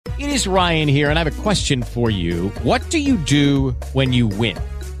It is Ryan here, and I have a question for you. What do you do when you win?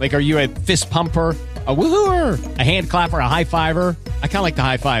 Like, are you a fist pumper, a woohooer, a hand clapper, a high fiver? I kind of like the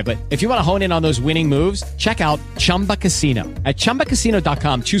high five, but if you want to hone in on those winning moves, check out Chumba Casino. At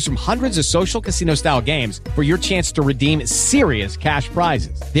ChumbaCasino.com, choose from hundreds of social casino-style games for your chance to redeem serious cash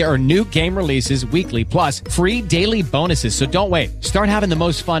prizes. There are new game releases weekly, plus free daily bonuses. So don't wait. Start having the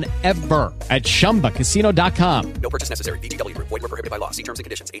most fun ever at ChumbaCasino.com. No purchase necessary. VGW. Void where prohibited by law. See terms and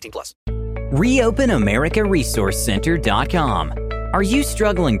conditions. 18+. ReopenAmericaResourceCenter.com. Are you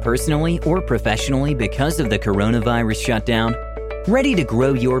struggling personally or professionally because of the coronavirus shutdown? Ready to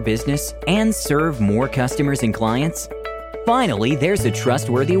grow your business and serve more customers and clients? Finally, there's a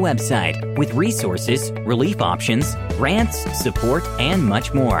trustworthy website with resources, relief options, grants, support, and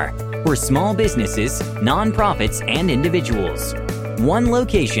much more for small businesses, nonprofits, and individuals. One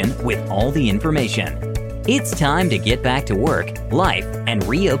location with all the information. It's time to get back to work, life, and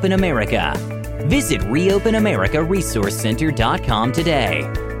reopen America. Visit ReopenAmericaResourceCenter.com today.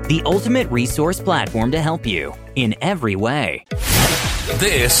 The ultimate resource platform to help you in every way.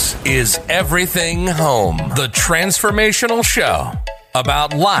 This is Everything Home, the transformational show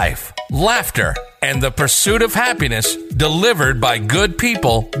about life, laughter, and the pursuit of happiness delivered by good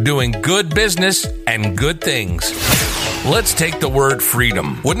people doing good business and good things. Let's take the word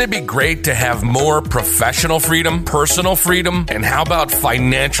freedom. Wouldn't it be great to have more professional freedom, personal freedom, and how about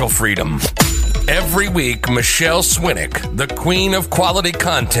financial freedom? Every week, Michelle Swinick, the queen of quality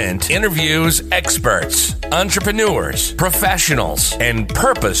content, interviews experts, entrepreneurs, professionals, and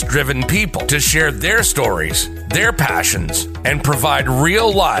purpose-driven people to share their stories, their passions, and provide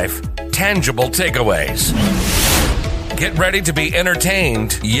real-life, tangible takeaways. Get ready to be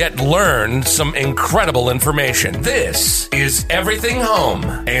entertained, yet learn some incredible information. This is Everything Home,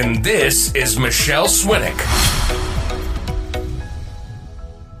 and this is Michelle Swinick.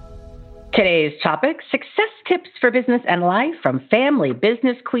 Today's topic, success tips for business and life from family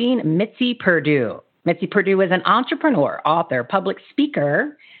business queen Mitzi Perdue. Mitzi Perdue is an entrepreneur, author, public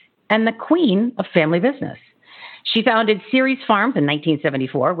speaker, and the queen of family business. She founded Ceres Farms in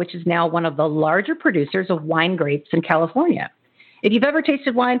 1974, which is now one of the larger producers of wine grapes in California. If you've ever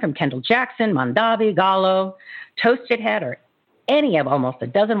tasted wine from Kendall Jackson, Mondavi, Gallo, Toasted Head, or any of almost a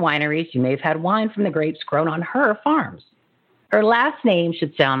dozen wineries, you may have had wine from the grapes grown on her farms. Her last name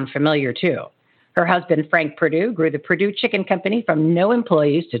should sound familiar, too. Her husband, Frank Perdue, grew the Perdue Chicken Company from no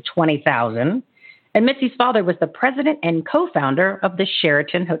employees to 20,000. And Mitzi's father was the president and co-founder of the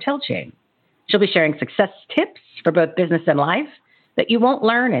Sheraton hotel chain. She'll be sharing success tips for both business and life that you won't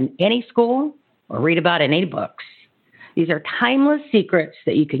learn in any school or read about in any books. These are timeless secrets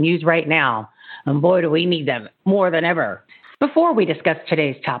that you can use right now. And boy, do we need them more than ever. Before we discuss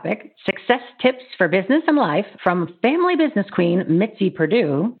today's topic, success tips for business and life from family business queen Mitzi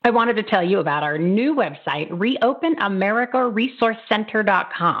Perdue, I wanted to tell you about our new website,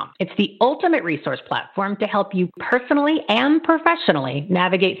 ReopenAmericaResourceCenter.com. It's the ultimate resource platform to help you personally and professionally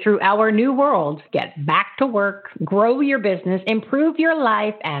navigate through our new world, get back to work, grow your business, improve your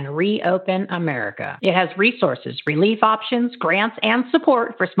life, and reopen America. It has resources, relief options, grants, and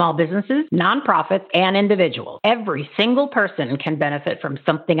support for small businesses, nonprofits, and individuals. Every single person can benefit from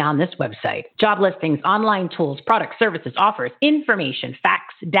something on this website. Job listings, online tools, products, services, offers, information,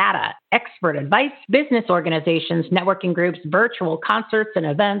 facts, data, expert advice, business organizations, networking groups, virtual concerts and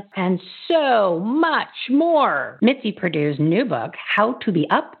events, and so much more. Mitzi Perdue's new book, How to Be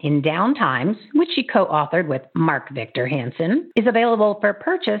Up in Down Times, which she co-authored with Mark Victor Hansen, is available for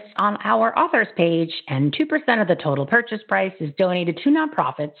purchase on our authors page, and 2% of the total purchase price is donated to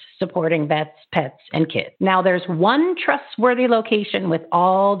nonprofits supporting vets, pets, and kids. Now, there's one trustworthy location with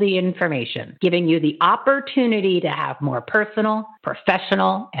all the information, giving you the opportunity to have more personal,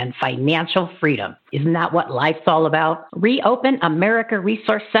 professional, and financial freedom. Isn't that what life's all about?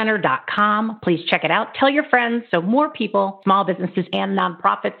 ReopenAmericaResourceCenter.com. Please check it out. Tell your friends so more people, small businesses, and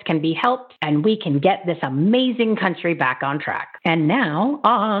nonprofits can be helped, and we can get this amazing country back on track. And now,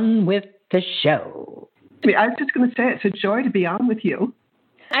 on with the show. I was just going to say it's a joy to be on with you.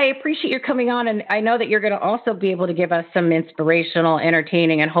 I appreciate your coming on, and I know that you're going to also be able to give us some inspirational,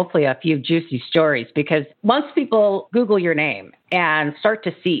 entertaining, and hopefully a few juicy stories, because once people Google your name and start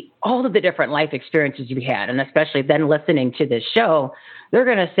to see all of the different life experiences you've had, and especially then listening to this show, they're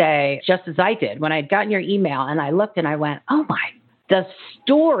going to say, just as I did, when I'd gotten your email and I looked and I went, oh my, the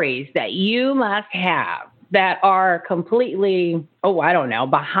stories that you must have that are completely,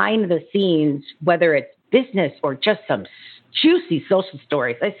 behind the scenes, whether it's business or just some juicy social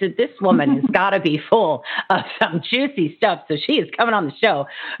stories. I said, this woman has got to be full of some juicy stuff. So she is coming on the show.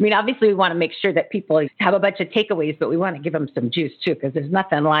 I mean, obviously, we want to make sure that people have a bunch of takeaways, but we want to give them some juice, too, because there's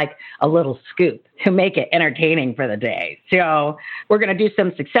nothing like a little scoop to make it entertaining for the day. So we're going to do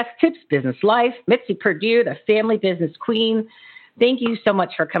some success tips, business life. Mitzi Perdue, the family business queen. Thank you so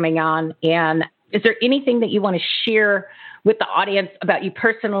much for coming on. And is there anything that you want to share with the audience about you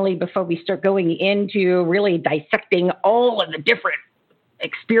personally before we start going into really dissecting all of the different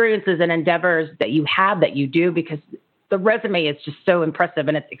experiences and endeavors that you have, that you do? Because the resume is just so impressive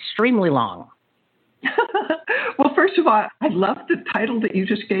and it's extremely long. Well, first of all, I love the title that you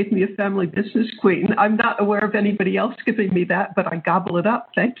just gave me, a family business queen. I'm not aware of anybody else giving me that, but I gobble it up.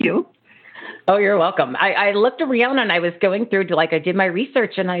 Thank you. Oh, you're welcome. I looked around and I was going through I did my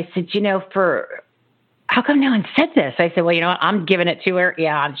research and I said, how come no one said this? I said, well, you know what? I'm giving it to her.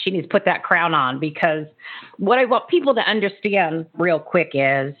 Yeah, she needs to put that crown on, because what I want people to understand real quick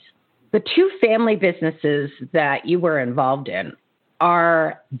is the two family businesses that you were involved in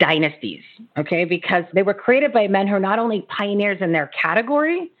are dynasties, okay? Because they were created by men who are not only pioneers in their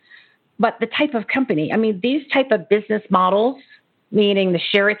category, but the type of company. I mean, these type of business models, meaning the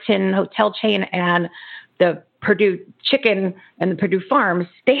Sheraton hotel chain and the Perdue Chicken and the Perdue Farms,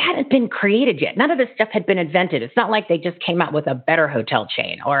 they hadn't been created yet. None of this stuff had been invented. It's not like they just came out with a better hotel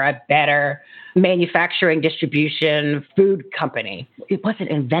chain or a better manufacturing, distribution, food company. It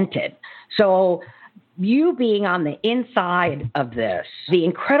wasn't invented. So you being on the inside of this, the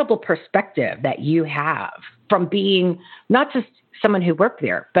incredible perspective that you have from being not just someone who worked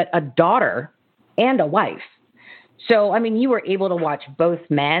there, but a daughter and a wife. So, I mean, you were able to watch both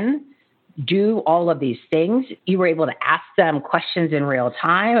men do all of these things. You were able to ask them questions in real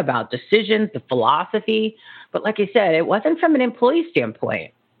time about decisions, the philosophy. But like I said, it wasn't from an employee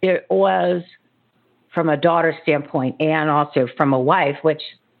standpoint. It was from a daughter standpoint and also from a wife, which,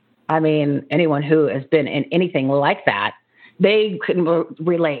 I mean, anyone who has been in anything like that, they couldn't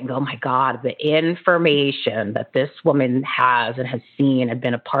relate and go, oh my God, the information that this woman has and has seen and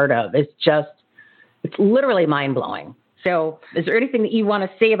been a part of is just, it's literally mind-blowing. So is there anything that you want to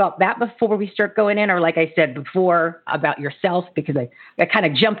say about that before we start going in? Or like I said before, about yourself, because I kind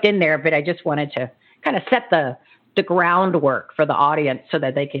of jumped in there, but I just wanted to kind of set the groundwork for the audience so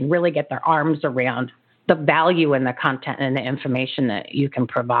that they can really get their arms around the value in the content and the information that you can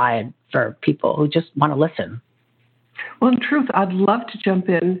provide for people who just want to listen. Well, in truth, I'd love to jump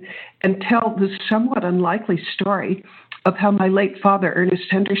in and tell the somewhat unlikely story of how my late father, Ernest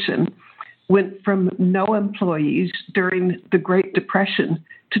Henderson, went from no employees during the Great Depression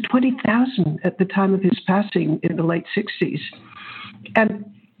to 20,000 at the time of his passing in the late 60s. And,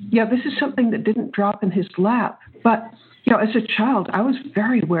 yeah, this is something that didn't drop in his lap. But, you know, as a child, I was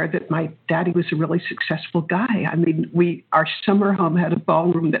very aware that my daddy was a really successful guy. I mean, our summer home had a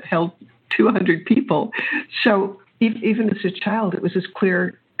ballroom that held 200 people. So even as a child, it was as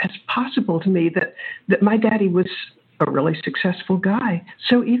clear as possible to me that my daddy was a really successful guy.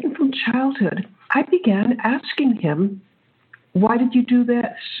 So even from childhood, I began asking him, why did you do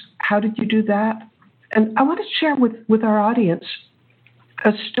this? How did you do that? And I want to share with our audience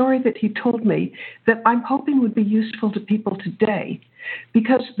a story that he told me that I'm hoping would be useful to people today.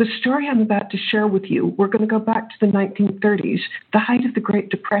 Because the story I'm about to share with you, we're going to go back to the 1930s, the height of the Great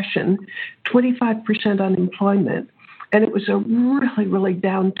Depression, 25% unemployment, and it was a really, really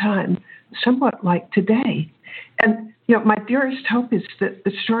down time, somewhat like today. And, you know, my dearest hope is that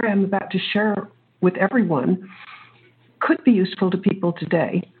the story I'm about to share with everyone could be useful to people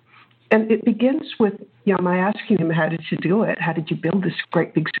today. And it begins with, you know, my asking him, how did you do it? How did you build this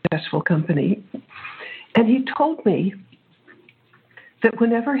great, big, successful company? And he told me that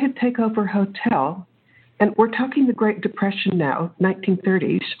whenever he'd take over a hotel, and we're talking the Great Depression now,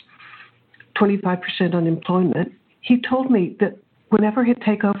 1930s, 25% unemployment, he told me that whenever he'd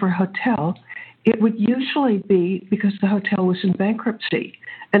take over a hotel, it would usually be because the hotel was in bankruptcy.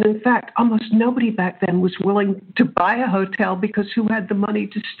 And in fact, almost nobody back then was willing to buy a hotel because who had the money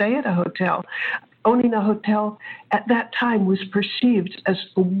to stay at a hotel? Owning a hotel at that time was perceived as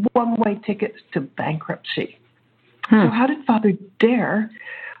a one-way ticket to bankruptcy. So how did Father dare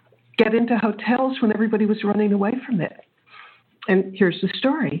get into hotels when everybody was running away from it? And here's the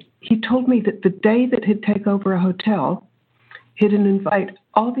story. He told me that the day that he'd take over a hotel, he'd invite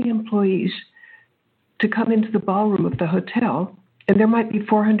all the employees to come into the ballroom of the hotel, and there might be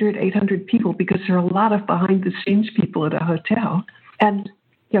 400, 800 people because there are a lot of behind-the-scenes people at a hotel. And,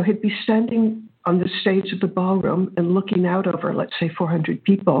 you know, he'd be standing on the stage of the ballroom and looking out over, let's say, 400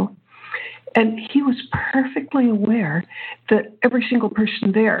 people. And he was perfectly aware that every single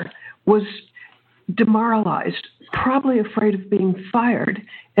person there was demoralized, probably afraid of being fired.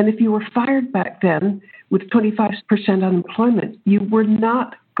 And if you were fired back then with 25% unemployment, you were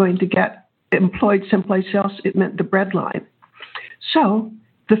not going to get employed someplace else. It meant the breadline. So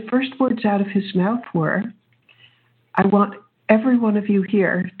the first words out of his mouth were, I want every one of you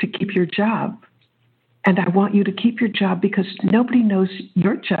here to keep your job. And I want you to keep your job because nobody knows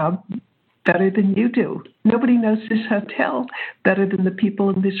your job better than you do. Nobody knows this hotel better than the people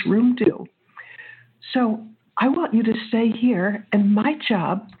in this room do. So I want you to stay here, and my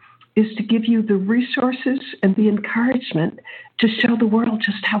job is to give you the resources and the encouragement to show the world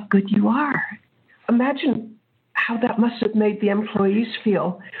just how good you are. Imagine how that must have made the employees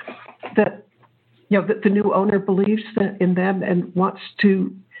feel that, that the new owner believes in them and wants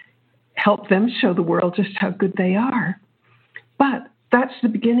to help them show the world just how good they are. But that's the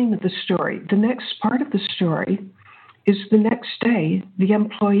beginning of the story. The next part of the story is the next day, the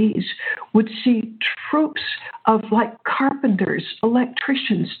employees would see troops of carpenters,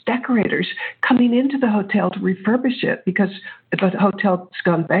 electricians, decorators coming into the hotel to refurbish it, because if a hotel's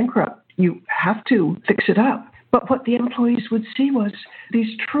gone bankrupt, you have to fix it up. But what the employees would see was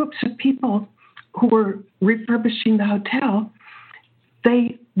these troops of people who were refurbishing the hotel.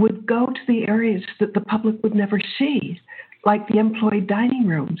 They would go to the areas that the public would never see, like the employee dining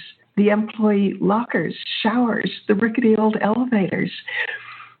rooms, the employee lockers, showers, the rickety old elevators.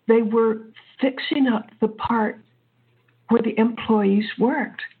 They were fixing up the part where the employees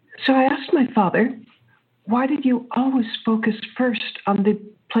worked. So I asked my father, why did you always focus first on the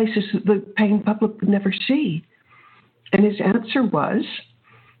places that the paying public would never see? And his answer was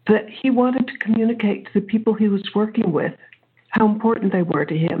that he wanted to communicate to the people he was working with how important they were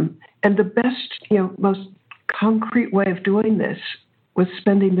to him. And the best, most concrete way of doing this was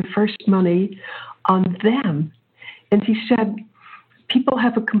spending the first money on them. And he said, people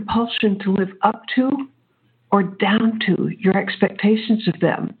have a compulsion to live up to or down to your expectations of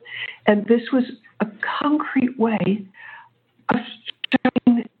them. And this was a concrete way of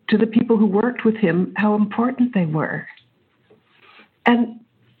showing to the people who worked with him how important they were. And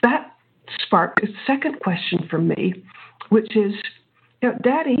that sparked a second question from me, which is,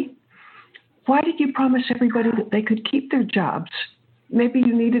 Daddy, why did you promise everybody that they could keep their jobs? Maybe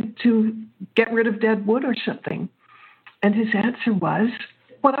you needed to get rid of dead wood or something. And his answer was,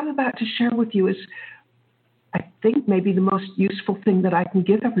 what I'm about to share with you is, I think, maybe the most useful thing that I can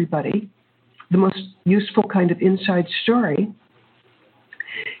give everybody, the most useful kind of inside story.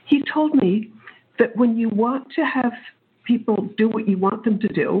 He told me that when you want to have people do what you want them to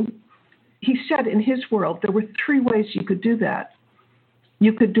do, he said in his world there were three ways you could do that.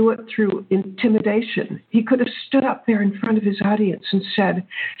 You could do it through intimidation. He could have stood up there in front of his audience and said,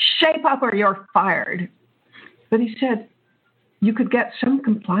 shape up or you're fired. But he said, you could get some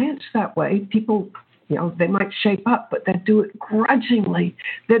compliance that way. People, they might shape up, but they'd do it grudgingly.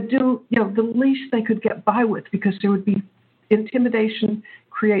 They'd do, the least they could get by with, because there would be intimidation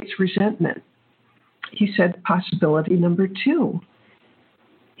creates resentment. He said possibility number two,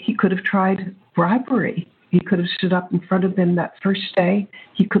 he could have tried bribery. He could have stood up in front of them that first day.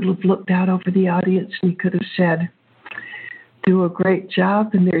 He could have looked out over the audience and he could have said, do a great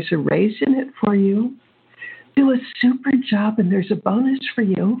job and there's a raise in it for you. Do a super job and there's a bonus for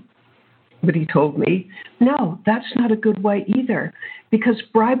you. But he told me, no, that's not a good way either, because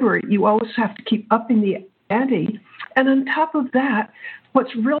bribery, you always have to keep upping the ante. And on top of that,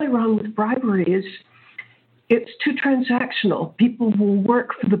 what's really wrong with bribery is it's too transactional. People will work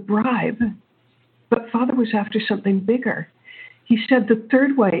for the bribe. But Father was after something bigger. He said the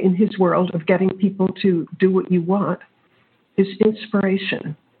third way in his world of getting people to do what you want is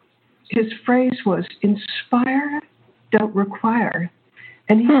inspiration. His phrase was, inspire, don't require.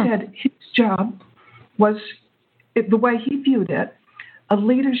 And he said his job was, the way he viewed it, a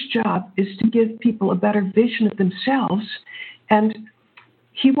leader's job is to give people a better vision of themselves. And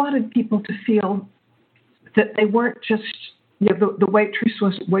he wanted people to feel that they weren't just, the waitress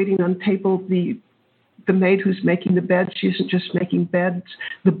wasn't waiting on table, the maid who's making the beds, she isn't just making beds.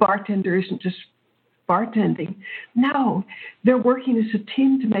 The bartender isn't just bartending. No, they're working as a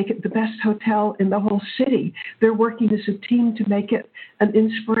team to make it the best hotel in the whole city. They're working as a team to make it an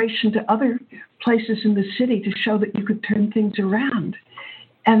inspiration to other places in the city to show that you could turn things around.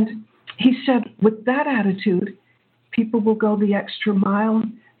 And he said, with that attitude, people will go the extra mile.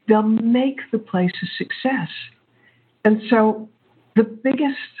 They'll make the place a success. And so the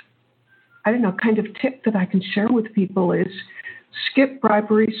biggest, kind of tip that I can share with people is skip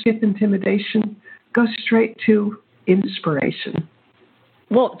bribery, skip intimidation, go straight to inspiration.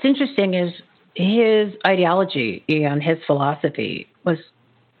 Well, what's interesting is his ideology and his philosophy was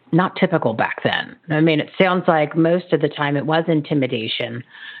not typical back then. I mean, it sounds like most of the time it was intimidation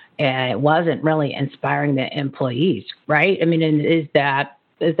and it wasn't really inspiring the employees, right? I mean, and is that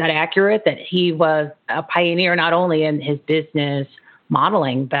accurate, that he was a pioneer not only in his business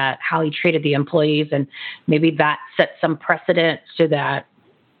modeling, but how he treated the employees, and maybe that set some precedent so that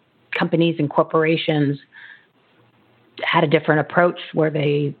companies and corporations had a different approach where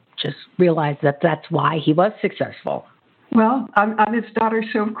they just realized that that's why he was successful? Well, I'm his daughter,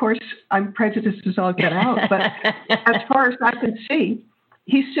 so of course I'm prejudiced as all get out. But as far as I can see,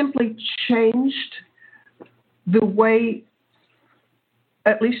 he simply changed the way,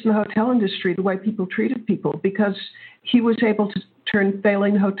 at least in the hotel industry, the way people treated people, because he was able to turn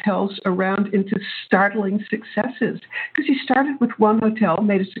failing hotels around into startling successes. Because he started with one hotel,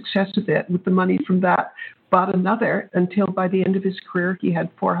 made a success of it, with the money from that, bought another, until by the end of his career he had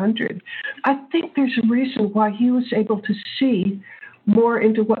 400. I think there's a reason why he was able to see more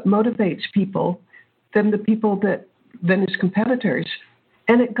into what motivates people than the people than his competitors.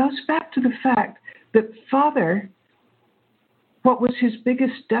 And it goes back to the fact that Father, what was his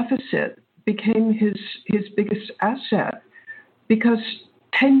biggest deficit became his biggest asset, because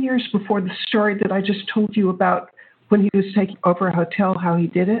 10 years before the story that I just told you about when he was taking over a hotel, how he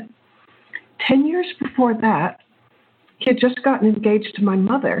did it, 10 years before that, he had just gotten engaged to my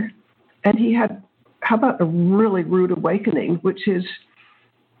mother, and he had, how about a really rude awakening, which is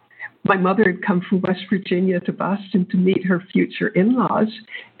my mother had come from West Virginia to Boston to meet her future in-laws,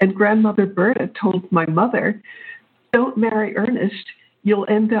 and grandmother Berta told my mother, "Don't marry Ernest, you'll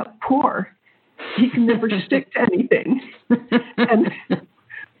end up poor. He can never stick to anything." And,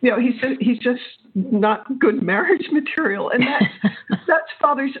 he's just not good marriage material. And that's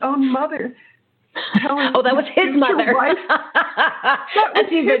Father's own mother. Oh, that was his mother.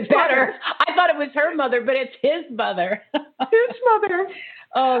 That's even better. Mother. I thought it was her mother, but it's his mother. His mother.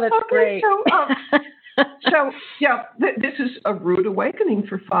 Oh, that's great. This is a rude awakening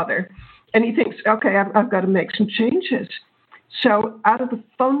for Father. And he thinks, okay, I've got to make some changes. So out of the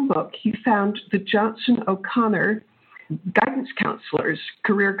phone book, he found the Johnson O'Connor guidance counselors,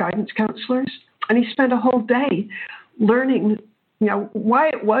 career guidance counselors. And he spent a whole day learning, why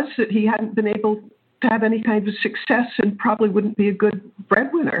it was that he hadn't been able to have any kind of success and probably wouldn't be a good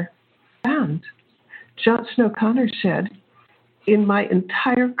breadwinner. And Johnson O'Connor said, in my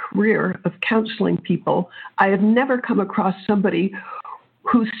entire career of counseling people, I have never come across somebody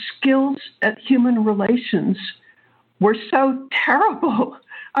whose skills at human relations were so terrible.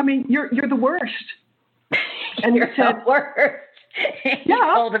 I mean, you're the worst. And you're the worst. He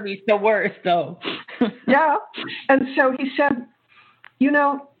told him he's the worst, though. Yeah. And so he said,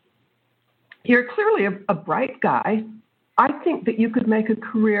 you're clearly a bright guy. I think that you could make a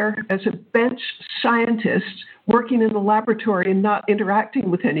career as a bench scientist working in the laboratory and not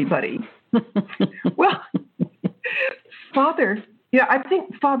interacting with anybody. Well, Father, I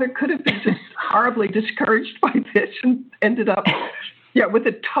think Father could have been just horribly discouraged by this and ended up with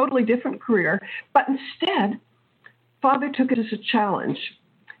a totally different career. But instead, Father took it as a challenge.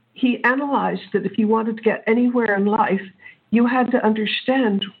 He analyzed that if you wanted to get anywhere in life, you had to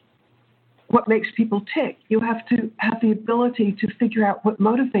understand what makes people tick. You have to have the ability to figure out what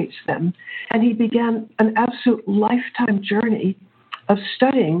motivates them. And he began an absolute lifetime journey of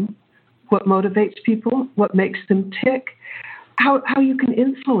studying what motivates people, what makes them tick, how you can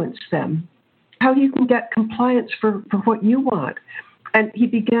influence them, how you can get compliance for what you want. And he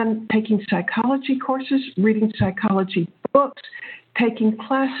began taking psychology courses, reading psychology books, taking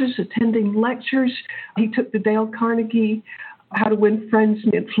classes, attending lectures. He took the Dale Carnegie How to Win Friends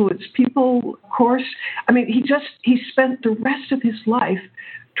and Influence People course. I mean, he spent the rest of his life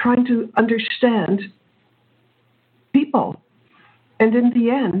trying to understand people. And in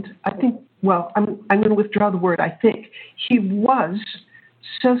the end, I think, I'm going to withdraw the word I think. He was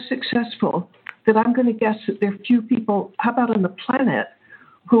so successful that I'm going to guess that there are few people, how about on the planet,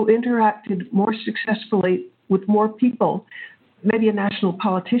 who interacted more successfully with more people. Maybe a national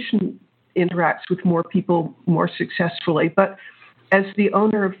politician interacts with more people more successfully, but as the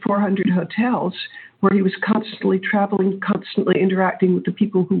owner of 400 hotels, where he was constantly traveling, constantly interacting with the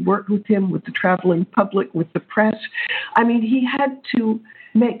people who worked with him, with the traveling public, with the press, I mean, he had to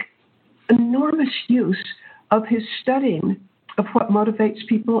make enormous use of his studying of what motivates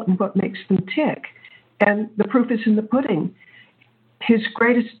people and what makes them tick. And the proof is in the pudding. His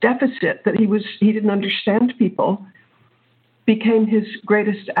greatest deficit, that he didn't understand people, became his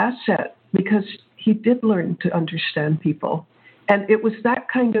greatest asset because he did learn to understand people. And it was that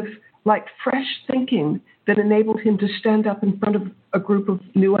kind of like fresh thinking that enabled him to stand up in front of a group of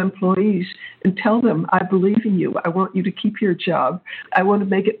new employees and tell them, I believe in you. I want you to keep your job. I want to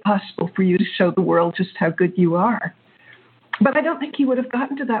make it possible for you to show the world just how good you are. But I don't think he would have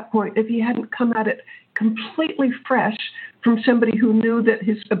gotten to that point if he hadn't come at it completely fresh from somebody who knew that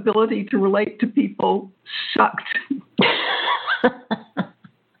his ability to relate to people sucked.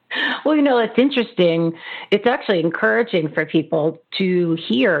 Well, it's interesting. It's actually encouraging for people to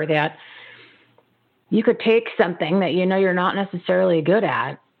hear that you could take something that you're not necessarily good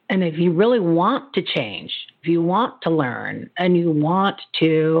at, and if you really want to change, if you want to learn, and you want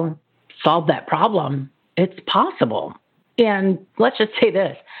to solve that problem, it's possible. And let's just say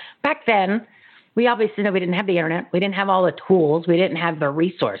this. Back then, we obviously know we didn't have the internet. We didn't have all the tools. We didn't have the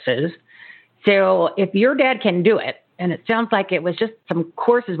resources. So if your dad can do it, and it sounds like it was just some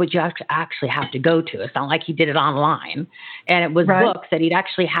courses which you actually have to go to. It's not like he did it online. And it was books that he'd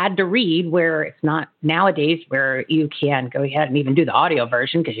actually had to read, where it's not nowadays where you can go ahead and even do the audio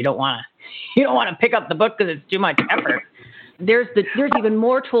version because you don't want to pick up the book because it's too much effort. There's even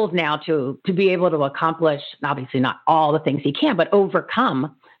more tools now to be able to accomplish, obviously not all the things he can, but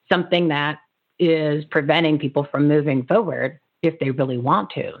overcome something that is preventing people from moving forward if they really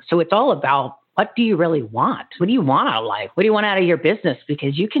want to. So it's all about, what do you really want? What do you want out of life? What do you want out of your business?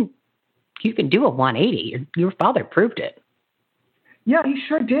 Because you can do a 180. Your father proved it. Yeah, he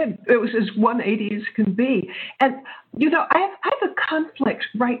sure did. It was as 180 as can be. And, I have a conflict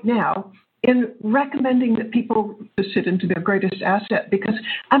right now in recommending that people sit into their greatest asset, because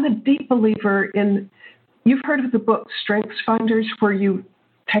I'm a deep believer in, you've heard of the book Strengths Finders, where you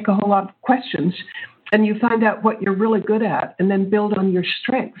take a whole lot of questions and you find out what you're really good at and then build on your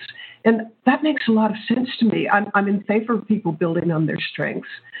strengths. And that makes a lot of sense to me. I'm in favor of people building on their strengths.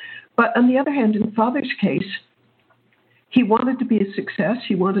 But on the other hand, in Father's case, he wanted to be a success.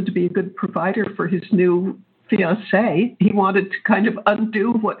 He wanted to be a good provider for his new fiancée. He wanted to kind of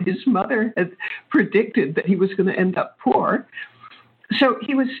undo what his mother had predicted, that he was going to end up poor. So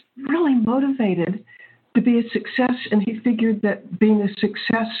he was really motivated to be a success, and he figured that being a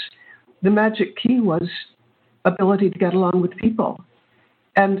success, the magic key was ability to get along with people.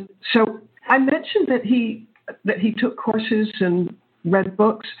 And so I mentioned that he took courses and read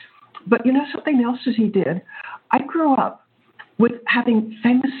books, but something else that he did? I grew up with having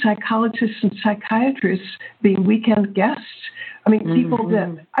famous psychologists and psychiatrists being weekend guests. I mean, people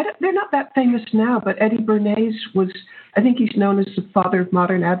that, they're not that famous now, but Eddie Bernays was, I think he's known as the father of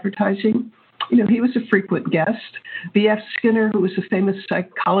modern advertising. He was a frequent guest. B.F. Skinner, who was a famous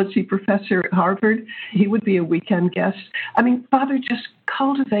psychology professor at Harvard, he would be a weekend guest. I mean, Father just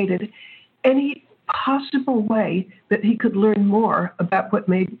cultivated any possible way that he could learn more about what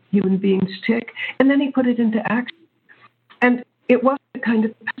made human beings tick, and then he put it into action. And it wasn't a kind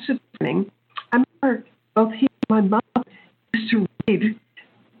of passive learning. I remember both he and my mom used to read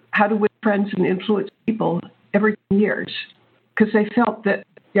How to Win Friends and Influence People every 10 years, because they felt that,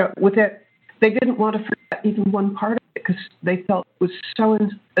 with it, they didn't want to forget even one part of it, because they felt it was so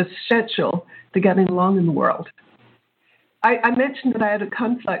essential to getting along in the world. I mentioned that I had a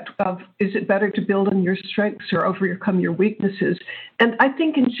conflict of, is it better to build on your strengths or overcome your weaknesses? And I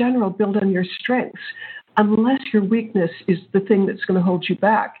think in general, build on your strengths, unless your weakness is the thing that's going to hold you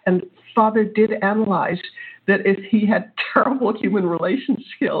back. And Father did analyze that if he had terrible human relation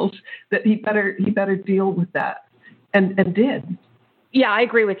skills, that he better deal with that, and did. Yeah, I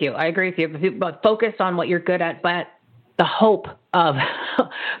agree with you. But focus on what you're good at, but the hope of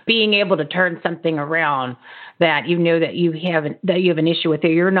being able to turn something around that that you have an issue with, or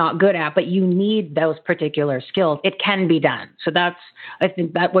you're not good at, but you need those particular skills. It can be done. So I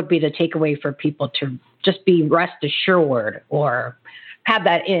think that would be the takeaway for people, to just be rest assured, or have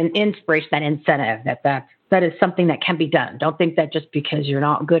that inspiration, that incentive that is something that can be done. Don't think that just because you're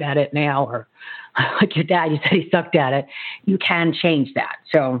not good at it now, or like your dad, you said he sucked at it, you can change that.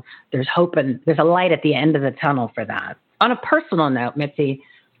 So there's hope, and there's a light at the end of the tunnel for that. On a personal note, Mitzi,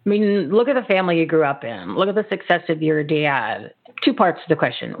 I mean, look at the family you grew up in. Look at the success of your dad. Two parts to the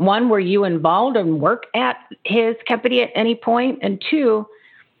question. One, were you involved in work at his company at any point? And two,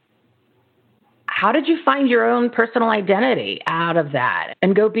 how did you find your own personal identity out of that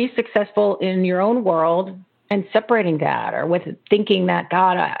and go be successful in your own world, and separating that, or with thinking that,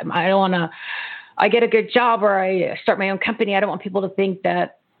 God, I don't want to, I get a good job, or I start my own company, I don't want people to think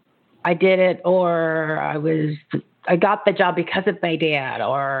that I did it, or I got the job because of my dad,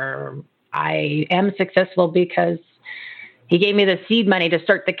 or I am successful because he gave me the seed money to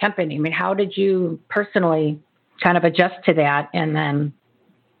start the company. I mean, how did you personally kind of adjust to that? And then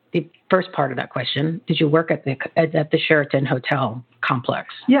the first part of that question, did you work at the Sheraton Hotel complex?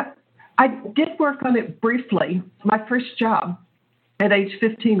 Yeah. I did work on it briefly. My first job at age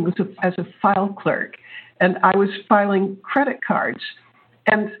 15 was as a file clerk, and I was filing credit cards.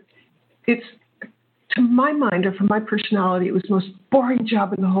 And it's, to my mind, or for my personality, it was the most boring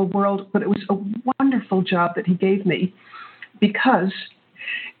job in the whole world, but it was a wonderful job that he gave me because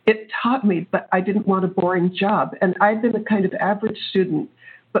it taught me that I didn't want a boring job. And I'd been a kind of average student.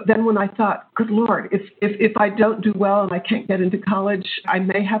 But then when I thought, good Lord, if I don't do well and I can't get into college, I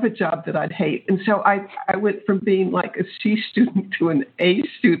may have a job that I'd hate. And so I went from being like a C student to an A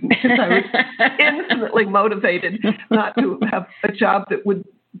student because I was infinitely motivated not to have a job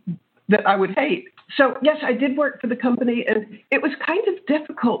that I would hate. So yes, I did work for the company, and it was kind of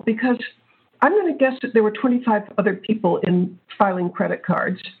difficult because I'm going to guess that there were 25 other people in filing credit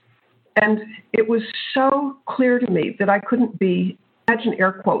cards. And it was so clear to me that I couldn't be, imagine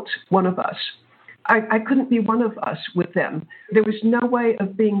air quotes, one of us. I couldn't be one of us with them. There was no way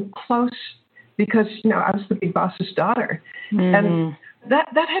of being close because, I was the big boss's daughter. Mm-hmm. And that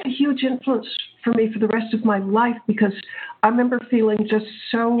had a huge influence for me for the rest of my life because I remember feeling just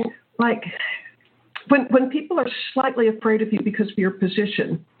so like when people are slightly afraid of you because of your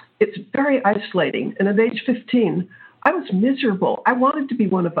position, it's very isolating. And at age 15, I was miserable. I wanted to be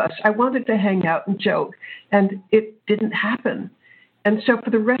one of us. I wanted to hang out and joke, and it didn't happen. And so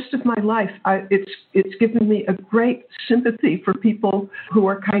for the rest of my life, it's given me a great sympathy for people who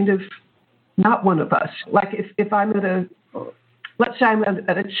are kind of not one of us. Like if I'm let's say I'm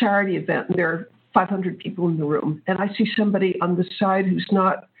at a charity event and there are 500 people in the room, and I see somebody on the side who's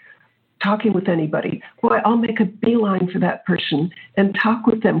not talking with anybody, boy, I'll make a beeline for that person and talk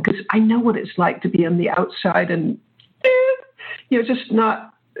with them because I know what it's like to be on the outside and, just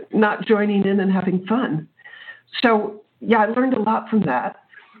not joining in and having fun. So, yeah, I learned a lot from that.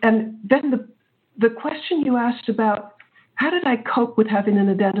 And then the question you asked about how did I cope with having an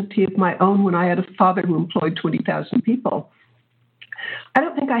identity of my own when I had a father who employed 20,000 people? I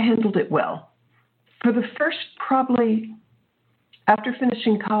don't think I handled it well. For the first, probably after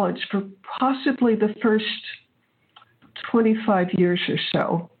finishing college, for possibly the first 25 years or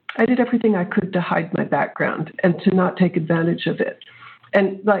so, I did everything I could to hide my background and to not take advantage of it.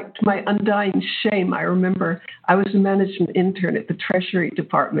 And like to my undying shame, I remember I was a management intern at the Treasury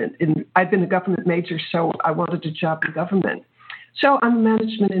Department, and I'd been a government major, so I wanted a job in government. So I'm a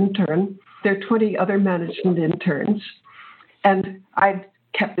management intern. There are 20 other management interns, and I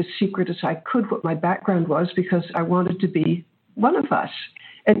kept as secret as I could what my background was because I wanted to be one of us.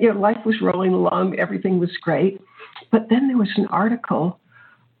 And, life was rolling along. Everything was great. But then there was an article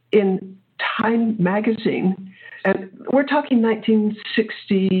in Time magazine, and we're talking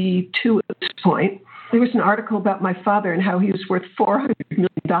 1962 at this point. There was an article about my father and how he was worth $400 million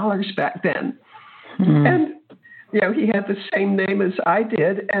back then. Mm-hmm. And, he had the same name as I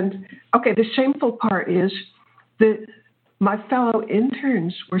did. And, okay, the shameful part is that my fellow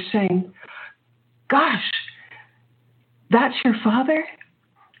interns were saying, gosh, that's your father?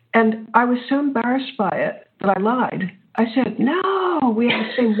 And I was so embarrassed by it that I lied. I said, no, we have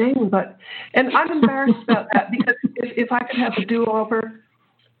the same name, and I'm embarrassed about that because if I could have a do-over,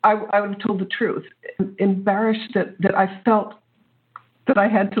 I would have told the truth. I'm embarrassed that I felt that I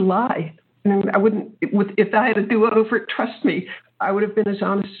had to lie. And I wouldn't, if I had a do-over, trust me, I would have been as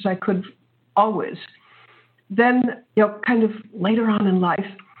honest as I could always. Then, kind of later on in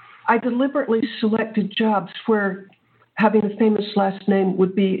life, I deliberately selected jobs where having a famous last name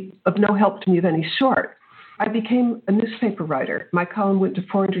would be of no help to me of any sort. I became a newspaper writer. My column went to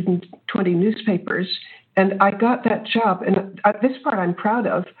 420 newspapers, and I got that job. And this part I'm proud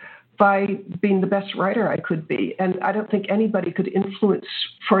of by being the best writer I could be. And I don't think anybody could influence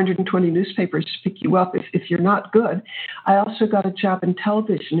 420 newspapers to pick you up if you're not good. I also got a job in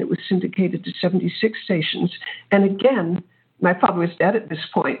television. It was syndicated to 76 stations. And again, my father was dead at this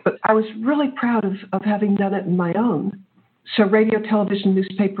point, but I was really proud of having done it on my own. So radio, television,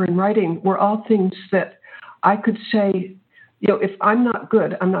 newspaper, and writing were all things that I could say, if I'm not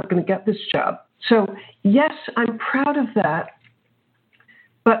good, I'm not going to get this job. So yes, I'm proud of that.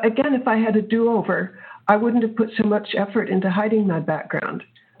 But again, if I had a do-over, I wouldn't have put so much effort into hiding my background.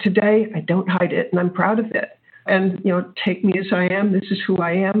 Today, I don't hide it, and I'm proud of it. And, take me as I am. This is who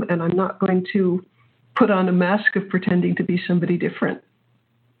I am, and I'm not going to put on a mask of pretending to be somebody different.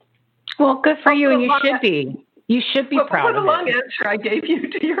 Well, good for you, and you should be. You should be proud of it. What a long answer I gave you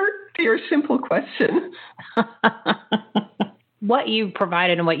to your simple question. What you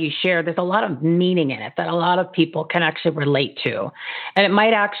provided and what you shared, there's a lot of meaning in it that a lot of people can actually relate to. And it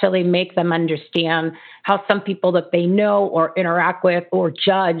might actually make them understand how some people that they know or interact with or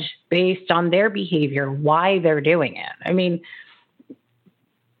judge based on their behavior, why they're doing it. I mean,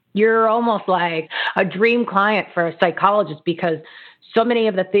 You're almost like a dream client for a psychologist because so many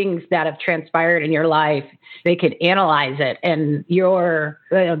of the things that have transpired in your life, they can analyze it, and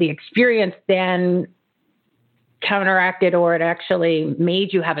the experience then counteracted, or it actually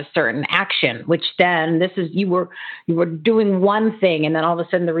made you have a certain action, which then you were doing one thing, and then all of a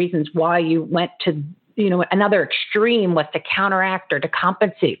sudden the reasons why you went to another extreme was to counteract or to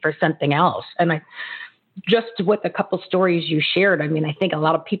compensate for something else. And just with a couple stories you shared, I mean, I think a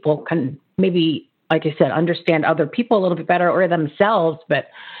lot of people can maybe, like I said, understand other people a little bit better or themselves. But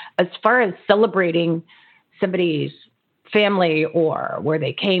as far as celebrating somebody's family or where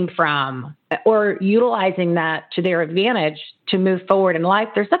they came from, or utilizing that to their advantage to move forward in life,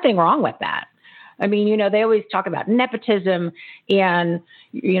 there's nothing wrong with that. I mean, they always talk about nepotism, and,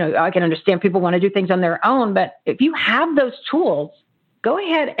 I can understand people want to do things on their own, but if you have those tools, go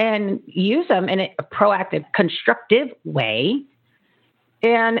ahead and use them in a proactive, constructive way.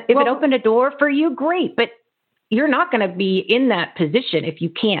 And if it opened a door for you, great, but you're not going to be in that position if you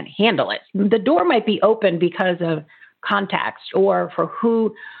can't handle it. The door might be open because of context or for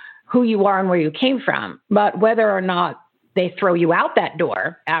who you are and where you came from, but whether or not they throw you out that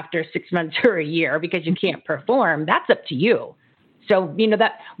door after 6 months or a year because you can't perform, that's up to you. So,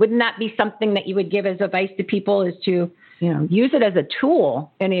 that wouldn't that be something that you would give as advice to people, is to, use it as a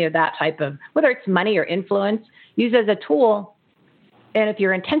tool, any of that type of, whether it's money or influence, use it as a tool. And if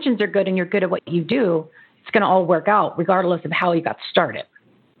your intentions are good and you're good at what you do, it's going to all work out regardless of how you got started.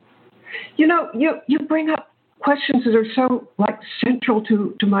 You bring up questions that are so central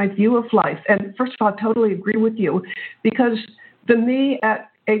to my view of life. And first of all, I totally agree with you, because the me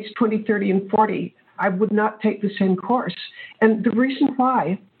at age 20, 30, and 40, I would not take the same course. And the reason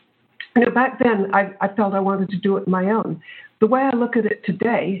why, back then I felt I wanted to do it on my own. The way I look at it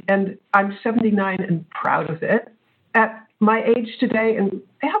today, and I'm 79 and proud of it, at my age today, and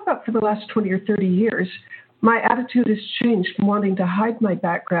how about for the last 20 or 30 years, my attitude has changed from wanting to hide my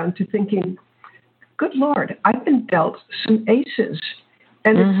background to thinking, good Lord, I've been dealt some aces.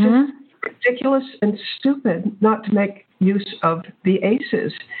 And it's just ridiculous and stupid not to make use of the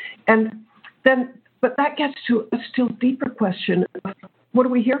aces. And then, but that gets to a still deeper question of, what are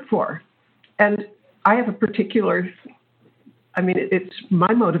we here for? And I have a particular, it's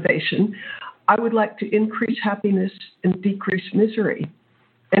my motivation. I would like to increase happiness and decrease misery.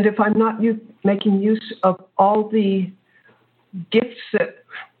 And if I'm not making use of all the gifts that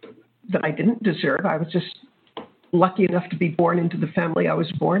I didn't deserve, I was just lucky enough to be born into the family I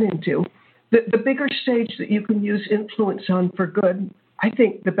was born into, the bigger stage that you can use influence on for good, I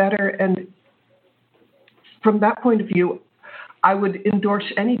think the better. And from that point of view, I would endorse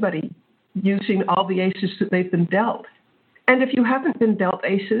anybody using all the aces that they've been dealt. And if you haven't been dealt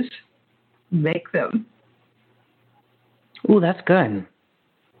aces, make them. Ooh, that's good.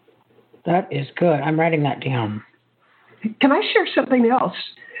 That is good. I'm writing that down. Can I share something else?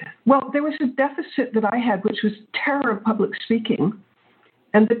 Well, there was a deficit that I had, which was terror of public speaking.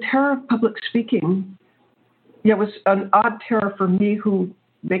 And the terror of public speaking, was an odd terror for me, who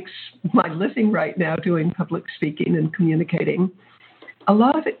makes my living right now doing public speaking and communicating. A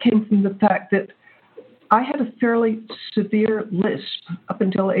lot of it came from the fact that I had a fairly severe lisp up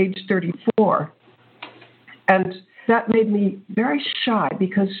until age 34. And that made me very shy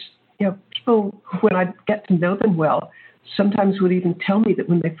because, people, when I get to know them well, sometimes would even tell me that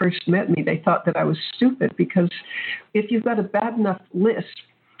when they first met me, they thought that I was stupid, because if you've got a bad enough lisp,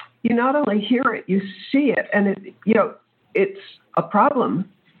 you not only hear it, you see it, and it's a problem.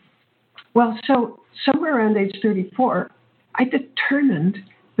 Well, so somewhere around age 34, I determined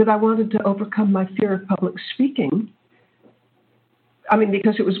that I wanted to overcome my fear of public speaking.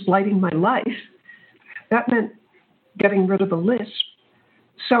 Because it was blighting my life. That meant getting rid of the lisp.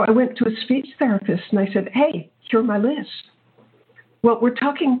 So I went to a speech therapist and I said, hey, cure my lisp. Well, we're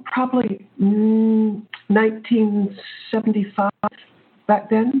talking probably 1975 back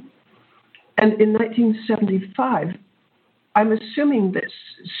then. And in 1975, I'm assuming that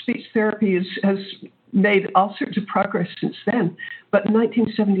speech therapy has made all sorts of progress since then. But in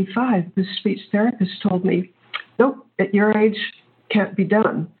 1975, the speech therapist told me, nope, at your age, can't be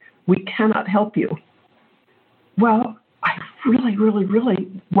done. We cannot help you. Well, I really, really, really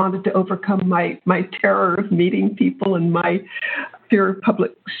wanted to overcome my terror of meeting people and my fear of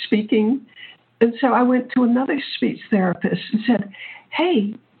public speaking. And so I went to another speech therapist and said,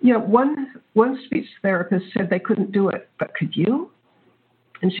 hey, one speech therapist said they couldn't do it, but could you?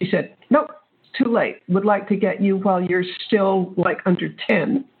 And she said, nope, too late. Would like to get you while you're still under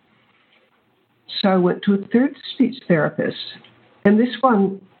 10. So I went to a third speech therapist. And this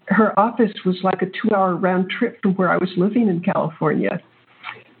one, her office was like a 2-hour round trip from where I was living in California.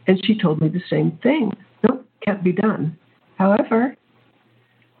 And she told me the same thing. Nope, can't be done. However,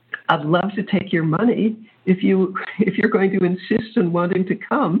 I'd love to take your money if you're going to insist on wanting to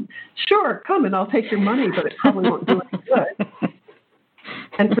come. Sure, come and I'll take your money, but it probably won't do any good.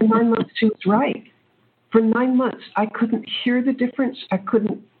 And for 9 months, she was right. For 9 months, I couldn't hear the difference. I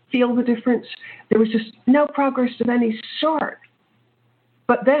couldn't feel the difference. There was just no progress of any sort.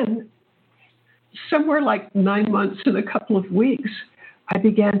 But then, somewhere like 9 months and a couple of weeks, I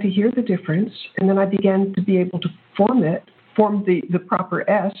began to hear the difference, and then I began to be able to form the proper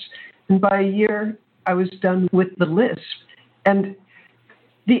S, and by a year, I was done with the lisp. And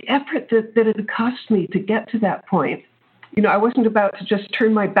the effort that it cost me to get to that point, I wasn't about to just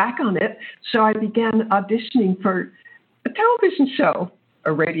turn my back on it, so I began auditioning for a television show,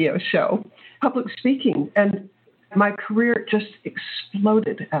 a radio show, public speaking, and my career just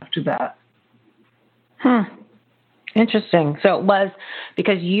exploded after that. Interesting. So it was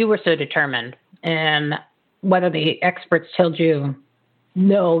because you were so determined, and whether the experts told you,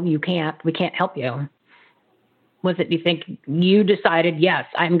 no, you can't, we can't help you. Was it, you think, you decided, yes,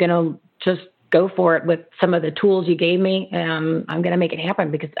 I'm going to just go for it with some of the tools you gave me, and I'm going to make it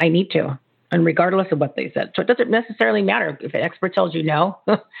happen because I need to, and regardless of what they said. So it doesn't necessarily matter if an expert tells you no.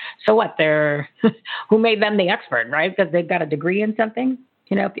 So what? Who made them the expert, right? Because they've got a degree in something.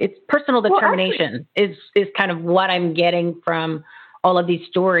 It's personal determination is kind of what I'm getting from all of these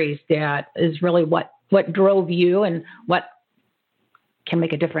stories. That is really what drove you and what can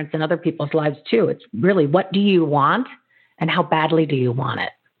make a difference in other people's lives too. It's really, what do you want and how badly do you want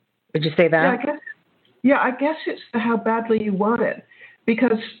it? Would you say that? I guess it's the how badly you want it,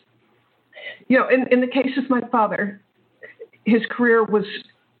 because, in the case of my father, his career was,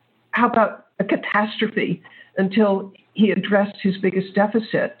 how about a catastrophe until he addressed his biggest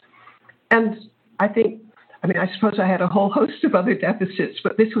deficit. And I suppose I had a whole host of other deficits,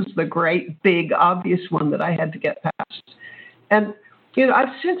 but this was the great, big, obvious one that I had to get past. And, I've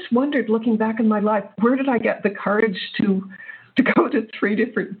since wondered, looking back in my life, where did I get the courage to go to 3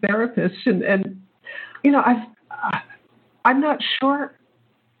 different therapists? And I'm not sure,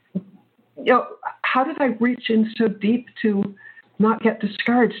 how did I reach in so deep to not get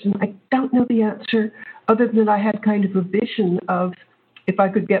discouraged? And I don't know the answer, other than I had kind of a vision of, if I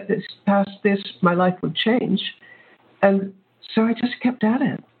could get this past this, my life would change. And so I just kept at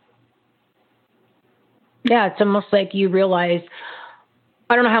it. Yeah, it's almost like you realize,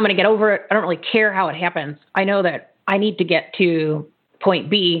 I don't know how I'm going to get over it. I don't really care how it happens. I know that I need to get to point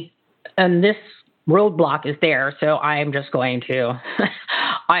B, and this roadblock is there. So I'm just going to,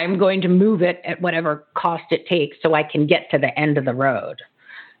 I'm going to move it at whatever cost it takes so I can get to the end of the road.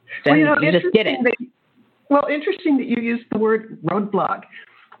 So you just did it. Interesting that you used the word roadblock,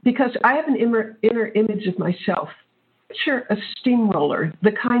 because I have an inner image of myself. Picture a steamroller,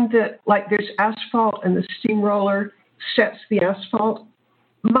 the kind that, like, there's asphalt and the steamroller sets the asphalt.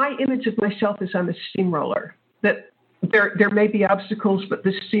 My image of myself is I'm a steamroller, that there may be obstacles, but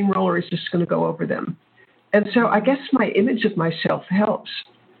the steamroller is just going to go over them. And so I guess my image of myself helps.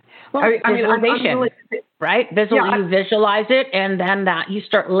 Well, visualization, right? You visualize it, and then that you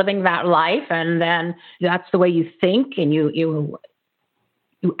start living that life, and then that's the way you think, and you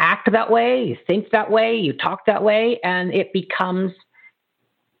act that way, you think that way, you talk that way, and it becomes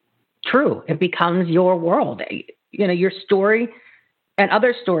true. It becomes your world. Your story and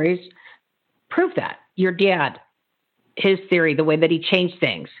other stories prove that. Your dad, his theory, the way that he changed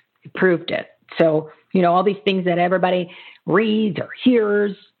things, he proved it. So, all these things that everybody reads or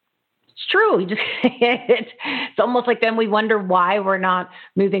hears, it's true. It's almost like then we wonder why we're not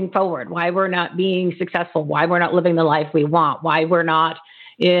moving forward, why we're not being successful, why we're not living the life we want, why we're not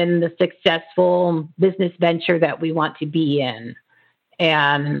in the successful business venture that we want to be in.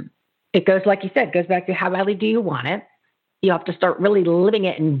 And it goes, like you said, goes back to how badly do you want it? You have to start really living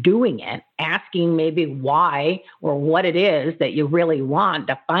it and doing it, asking maybe why or what it is that you really want,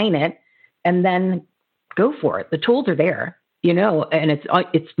 define it, and then go for it. The tools are there, and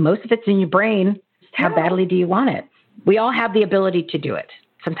it's most of it's in your brain. How badly do you want it? We all have the ability to do it.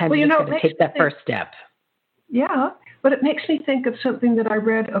 Sometimes you just got to take that first step. Yeah, but it makes me think of something that I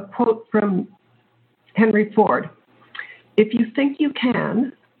read, a quote from Henry Ford. If you think you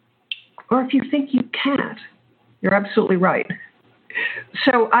can, or if you think you can't, you're absolutely right.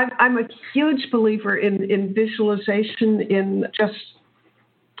 So I'm a huge believer in visualization, in just,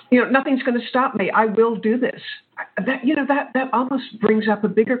 nothing's going to stop me. I will do this. That almost brings up a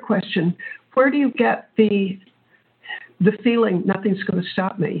bigger question. Where do you get the feeling nothing's going to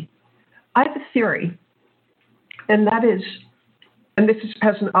stop me? I have a theory, and that is, and this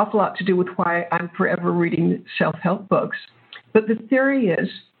has an awful lot to do with why I'm forever reading self-help books, but the theory is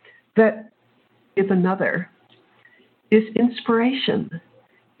that give another is inspiration,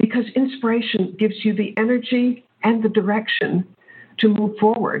 because inspiration gives you the energy and the direction to move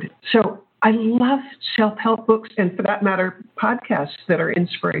forward. So I love self-help books, and for that matter, podcasts that are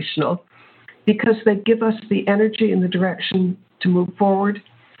inspirational, because they give us the energy and the direction to move forward,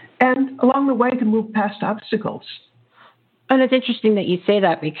 and along the way to move past obstacles. And it's interesting that you say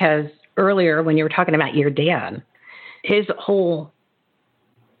that, because earlier when you were talking about your dad, his whole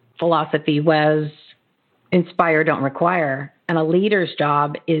philosophy was inspire, don't require. And a leader's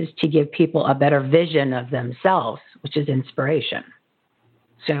job is to give people a better vision of themselves, which is inspiration.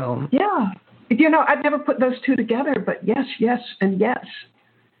 So, yeah, I'd never put those two together, but yes, and yes.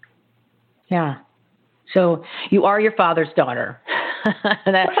 Yeah. So you are your father's daughter.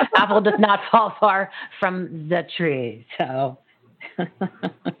 That apple does not fall far from the tree. So can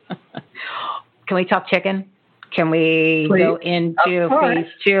we talk chicken? Can we go into phase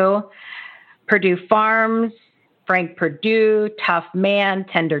 2? Perdue Farms, Frank Perdue, tough man,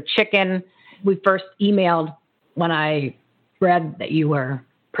 tender chicken. We first emailed when I read that you were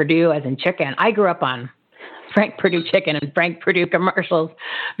Perdue as in chicken. I grew up on Frank Perdue chicken and Frank Perdue commercials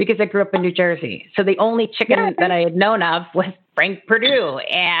because I grew up in New Jersey. So the only chicken that I had known of was Frank Perdue,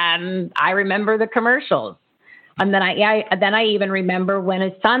 and I remember the commercials. And then I even remember when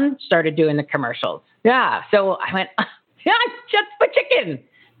his son started doing the commercials. Yeah. So I went, yeah, just for chicken.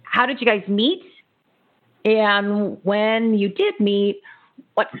 How did you guys meet? And when you did meet,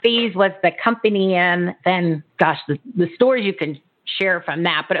 what phase was the company in? Then, gosh, the stories you can share from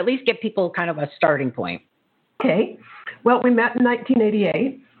that, but at least give people kind of a starting point. Okay. Well, we met in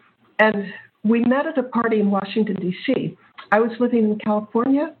 1988, and we met at a party in Washington, D.C. I was living in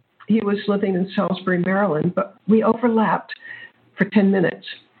California. He was living in Salisbury, Maryland, but we overlapped for 10 minutes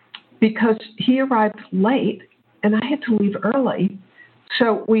because he arrived late and I had to leave early.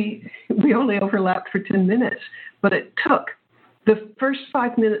 So we only overlapped for 10 minutes, but it took. The first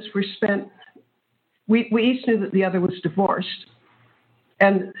 5 minutes were spent, we each knew that the other was divorced.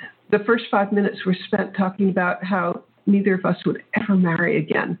 And the first 5 minutes were spent talking about how neither of us would ever marry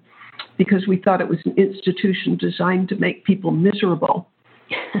again because we thought it was an institution designed to make people miserable.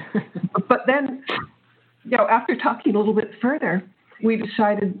 But then, after talking a little bit further, we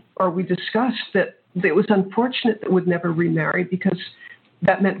discussed that it was unfortunate that we'd never remarry because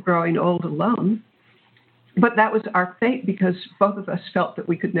that meant growing old alone. But that was our fate because both of us felt that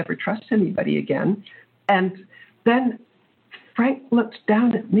we could never trust anybody again. And then Frank looked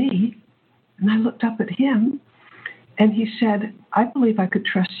down at me, and I looked up at him, and he said, I believe I could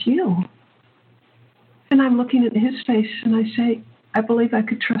trust you. And I'm looking at his face, and I say, I believe I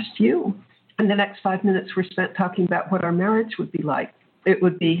could trust you. And the next 5 minutes were spent talking about what our marriage would be like. It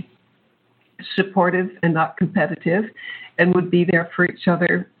would be supportive and not competitive, and would be there for each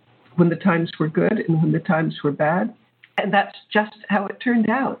other when the times were good and when the times were bad. And that's just how it turned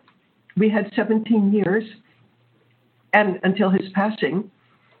out. We had 17 years and until his passing.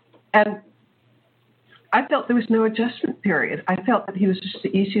 And I felt there was no adjustment period. I felt that he was just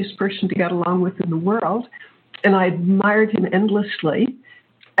the easiest person to get along with in the world. And I admired him endlessly.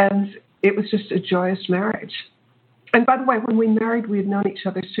 And it was just a joyous marriage. And by the way, when we married, we had known each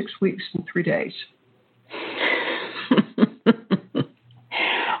other 6 weeks and 3 days.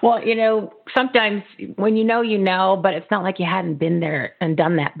 Well, sometimes when you know, but it's not like you hadn't been there and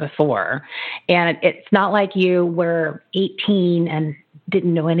done that before. And it's not like you were 18 and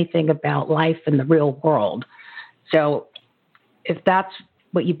didn't know anything about life in the real world. So if that's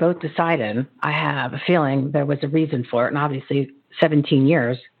what you both decided, I have a feeling there was a reason for it. And obviously 17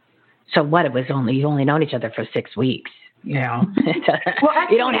 years. So what? You've only known each other for 6 weeks. Well,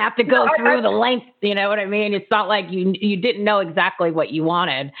 actually, you don't have to go through the length. You know what I mean? It's not like you didn't know exactly what you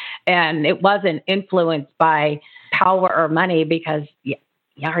wanted, and it wasn't influenced by power or money because you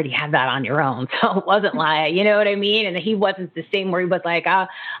already had that on your own. So it wasn't like, you know what I mean? And he wasn't the same where he was like, I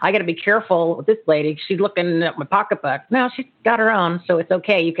got to be careful with this lady. She's looking at my pocketbook. No, she's got her own. So it's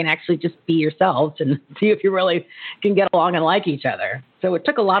okay. You can actually just be yourselves and see if you really can get along and like each other. So it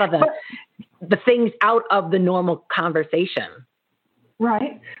took a lot of the things out of the normal conversation.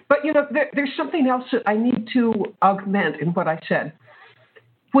 Right. But, there's something else that I need to augment in what I said.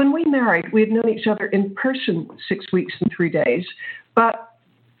 When we married, we had known each other in person 6 weeks and 3 days, but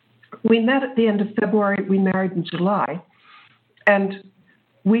we met at the end of February. We married in July, and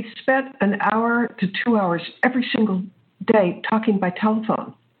we spent an hour to 2 hours every single day talking by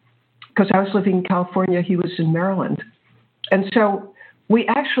telephone because I was living in California. He was in Maryland. And so we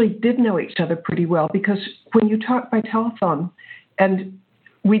actually did know each other pretty well because when you talk by telephone and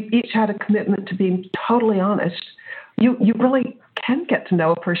we each had a commitment to being totally honest, you really can get to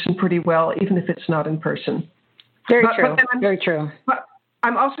know a person pretty well, even if it's not in person. Very true. Very true. But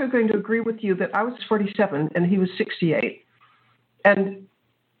I'm also going to agree with you that I was 47 and he was 68. And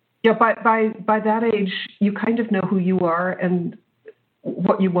by that age, you kind of know who you are and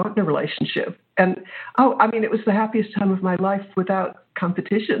what you want in a relationship. And, it was the happiest time of my life without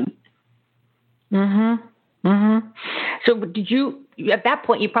competition. Mm-hmm. Mm-hmm. So did you, at that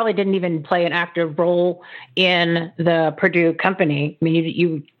point, you probably didn't even play an active role in the Perdue company. I mean,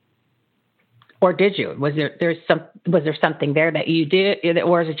 you or did you? Was there something there that you did,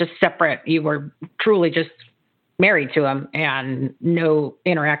 or was it just separate? You were truly just married to him and no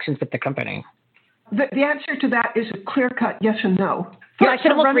interactions with the company? The answer to that is a clear-cut yes and no. I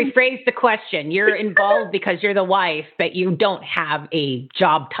should almost rephrase the question. You're involved because you're the wife, but you don't have a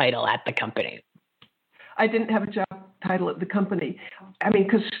job title at the company. I didn't have a job title at the company.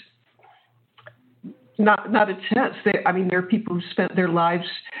 Because not a chance. There are people who spent their lives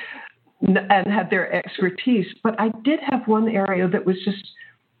and had their expertise. But I did have one area that was just,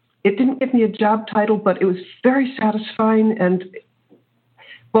 it didn't give me a job title, but it was very satisfying. And,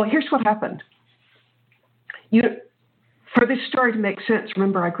 well, here's what happened. For this story to make sense,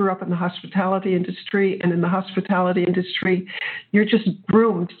 remember, I grew up in the hospitality industry, and in the hospitality industry, you're just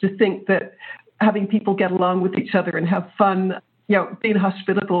groomed to think that having people get along with each other and have fun, being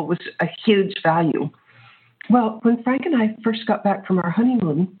hospitable was a huge value. Well, when Frank and I first got back from our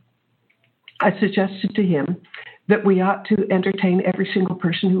honeymoon, I suggested to him that we ought to entertain every single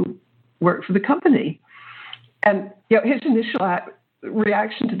person who worked for the company. And, his initial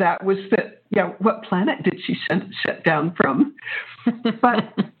reaction to that was that, what planet did she set down from?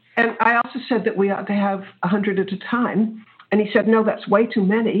 And I also said that we ought to have 100 at a time. And he said, no, that's way too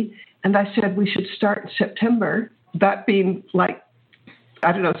many. And I said we should start in September, that being 6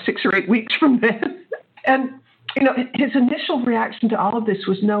 or 8 weeks from then. And, his initial reaction to all of this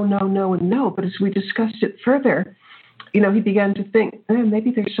was no, no, no, and no. But as we discussed it further, he began to think,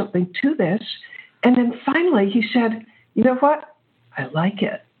 maybe there's something to this. And then finally he said, you know what? I like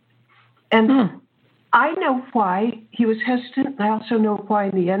it. And I know why he was hesitant. I also know why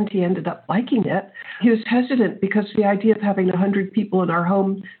in the end he ended up liking it. He was hesitant because the idea of having 100 people in our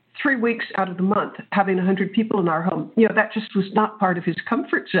home, 3 weeks out of the month, having 100 people in our home, that just was not part of his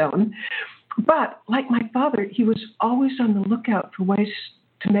comfort zone. But like my father, he was always on the lookout for ways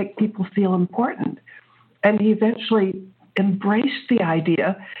to make people feel important. And he eventually embraced the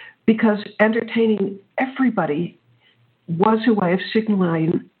idea because entertaining everybody was a way of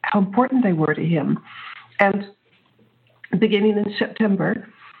signaling how important they were to him. And beginning in September,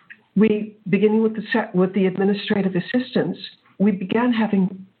 beginning with the administrative assistants, we began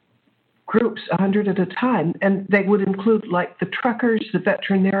having groups 100 at a time, and they would include the truckers, the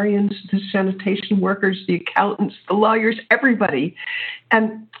veterinarians, the sanitation workers, the accountants, the lawyers, everybody.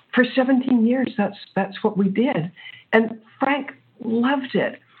 And for 17 years, that's what we did. And Frank loved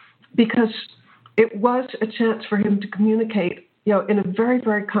it because it was a chance for him to communicate, in a very,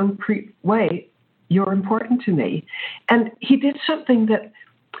 very concrete way, you're important to me. And he did something that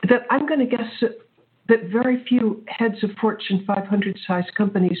I'm going to guess that very few heads of Fortune 500 size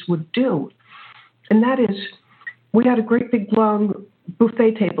companies would do. And that is, we had a great big long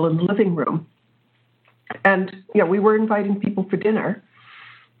buffet table in the living room. And, we were inviting people for dinner.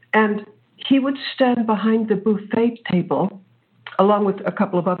 And he would stand behind the buffet table along with a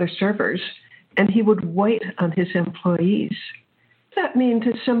couple of other servers, and he would wait on his employees. What does that mean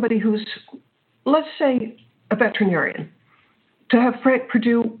to somebody who's, let's say, a veterinarian, to have Frank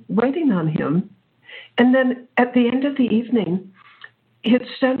Perdue waiting on him? And then at the end of the evening, he'd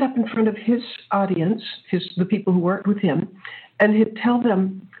stand up in front of his audience, the people who worked with him, and he'd tell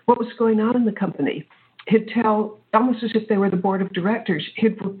them what was going on in the company. He'd tell, almost as if they were the board of directors,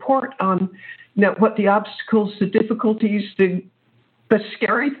 he'd report on what the obstacles, the difficulties, the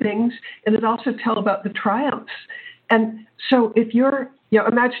scary things, and it'd also tell about the triumphs. And so if you're,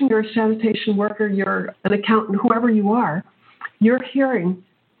 imagine you're a sanitation worker, you're an accountant, whoever you are, you're hearing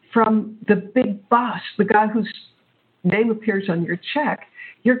from the big boss, the guy whose name appears on your check,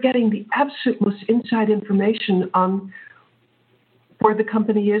 you're getting the absolute most inside information on where the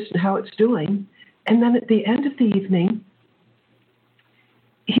company is and how it's doing. And then at the end of the evening,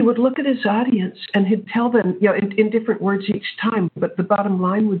 he would look at his audience and he'd tell them, in different words each time, but the bottom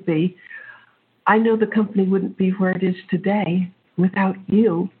line would be, I know the company wouldn't be where it is today without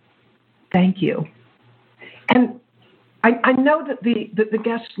you. Thank you. And I know that the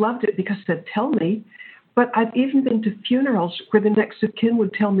guests loved it because they'd tell me, but I've even been to funerals where the next of kin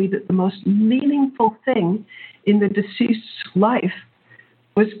would tell me that the most meaningful thing in the deceased's life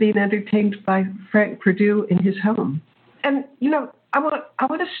was being entertained by Frank Perdue in his home. And, I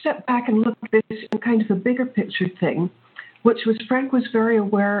want to step back and look at this in kind of a bigger picture thing, which was Frank was very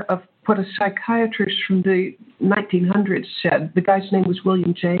aware of what a psychiatrist from the 1900s said. The guy's name was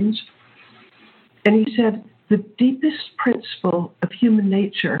William James. And he said, the deepest principle of human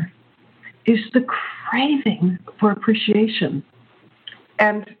nature is the craving for appreciation.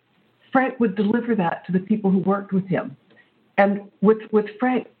 And Frank would deliver that to the people who worked with him. And with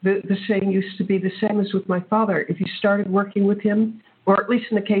Frank, the saying used to be the same as with my father. If you started working with him, or at least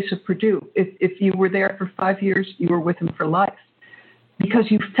in the case of Perdue, if you were there for 5 years, you were with him for life.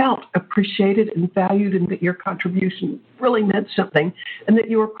 Because you felt appreciated and valued and that your contribution really meant something and that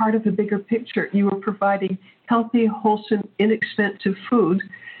you were part of the bigger picture. You were providing healthy, wholesome, inexpensive food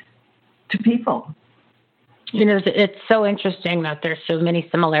to people. You know, it's so interesting that there's so many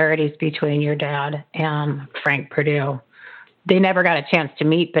similarities between your dad and Frank Perdue. They never got a chance to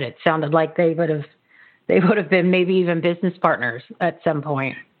meet, but it sounded like they would have been maybe even business partners at some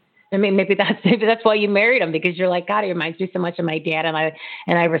point. I mean, maybe that's why you married him, because you're like, God, he reminds me so much of my dad, and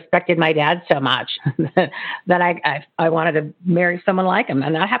I respected my dad so much that I wanted to marry someone like him,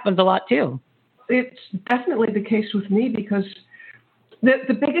 and that happens a lot too. It's definitely the case with me, because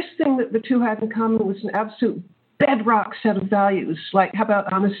the biggest thing that the two had in common was an absolute bedrock set of values, like how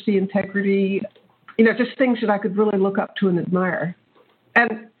about honesty, integrity, just things that I could really look up to and admire.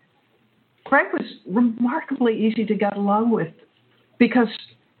 And Frank was remarkably easy to get along with, because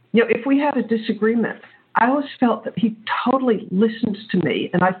if we had a disagreement, I always felt that he totally listened to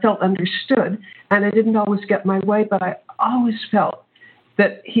me, and I felt understood, and I didn't always get my way, but I always felt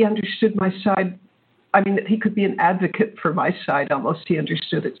that he understood my side. I mean, that he could be an advocate for my side almost. He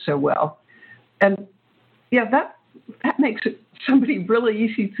understood it so well. And, that makes it somebody really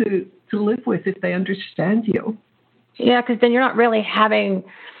easy to live with if they understand you. Yeah, because then you're not really having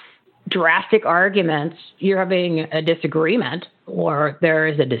drastic arguments. You're having a disagreement, or there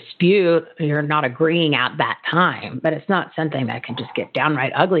is a dispute. You're not agreeing at that time, but it's not something that can just get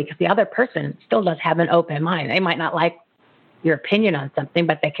downright ugly, because the other person still does have an open mind. They might not like your opinion on something,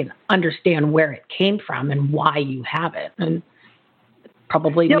 but they can understand where it came from and why you have it, and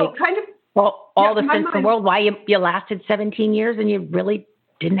probably make all the sense in the world why you lasted 17 years and you really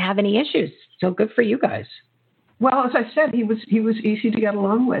didn't have any issues. So good for you guys. Well, as I said, he was easy to get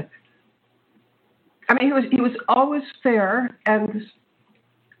along with. I mean, he was always fair, and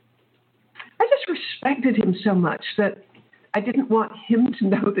I just respected him so much that I didn't want him to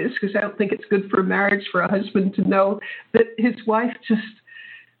know this, because I don't think it's good for marriage for a husband to know that his wife just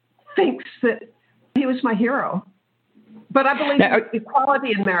thinks that he was my hero. But I believe in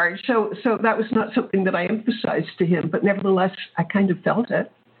equality in marriage, so that was not something that I emphasized to him. But nevertheless, I kind of felt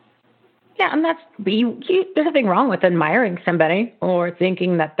it. Yeah, and there's nothing wrong with admiring somebody or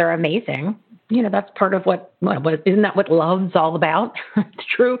thinking that they're amazing. That's part of what isn't that what love's all about? It's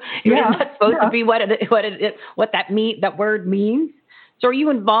true. Isn't that supposed to be what that word means? So, are you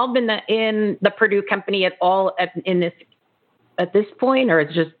involved in the Perdue company at all at this point, or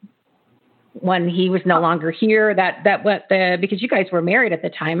it's just when he was no longer here because you guys were married at the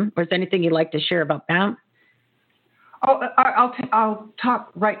time? Or is there anything you'd like to share about that? Oh, I'll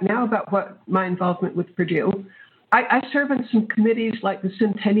talk right now about what my involvement with Perdue. I serve on some committees like the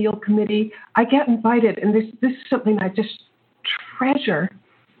Centennial Committee. I get invited, and this is something I just treasure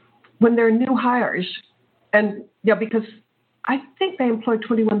when there are new hires. And because I think they employ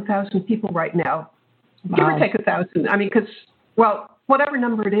 21,000 people right now, give or take 1,000. I mean, whatever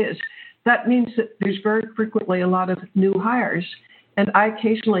number it is, that means that there's very frequently a lot of new hires. And I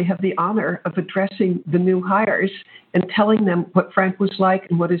occasionally have the honor of addressing the new hires and telling them what Frank was like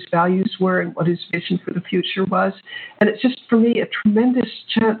and what his values were and what his vision for the future was. And it's just, for me, a tremendous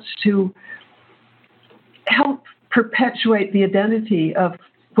chance to help perpetuate the identity of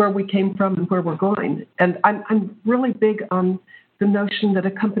where we came from and where we're going. And I'm really big on the notion that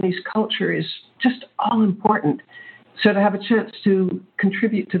a company's culture is just all important. So to have a chance to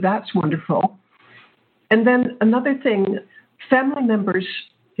contribute to that's wonderful. And then another thing, family members,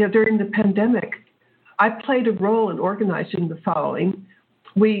 during the pandemic, I played a role in organizing the following.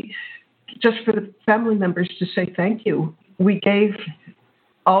 We, just for the family members to say thank you, we gave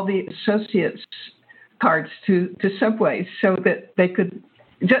all the associates cards to Subway so that they could,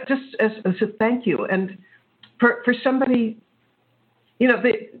 just as a thank you. And for somebody,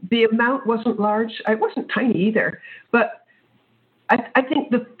 the amount wasn't large. It wasn't tiny either. But I think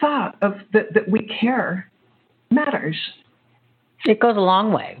the thought of that we care matters. It goes a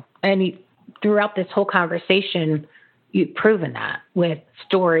long way. And throughout this whole conversation, you've proven that with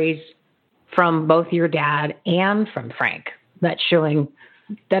stories from both your dad and from Frank, that showing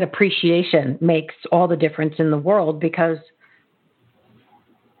that appreciation makes all the difference in the world, because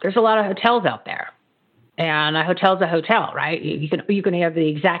there's a lot of hotels out there. And a hotel's a hotel, right? You can have the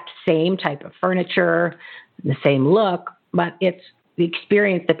exact same type of furniture, the same look, but it's the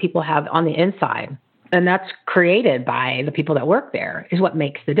experience that people have on the inside. And that's created by the people that work there is what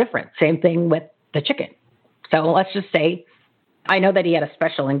makes the difference. Same thing with the chicken. So let's just say, I know that he had a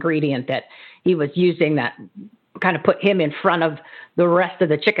special ingredient that he was using that kind of put him in front of the rest of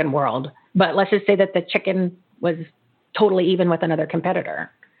the chicken world. But let's just say that the chicken was totally even with another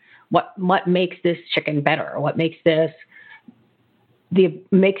competitor. What makes this chicken better? What makes this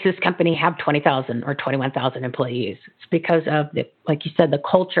company have 20,000 or 21,000 employees? It's because of like you said, the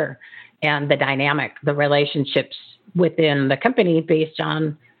culture and the dynamic, the relationships within the company based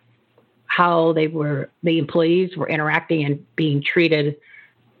on how the employees were interacting and being treated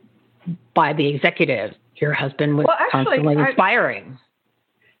by the executives. Your husband was constantly inspiring.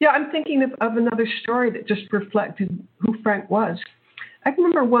 I'm thinking of another story that just reflected who Frank was. I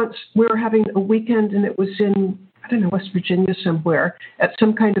remember once we were having a weekend, and it was in, I don't know, West Virginia somewhere, at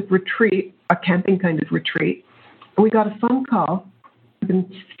some kind of retreat, a camping kind of retreat. And we got a phone call, there had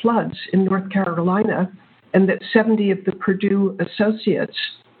been floods in North Carolina, and that 70 of the Perdue associates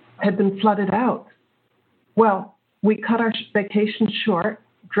had been flooded out. Well, we cut our vacation short,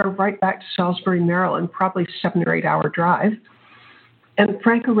 drove right back to Salisbury, Maryland, probably 7 or 8 hour drive. And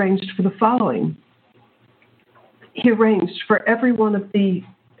Frank arranged for the following. He arranged for every one of the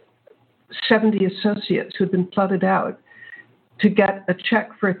 70 associates who had been flooded out to get a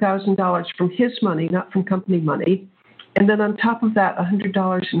check for $1,000 from his money, not from company money, and then on top of that,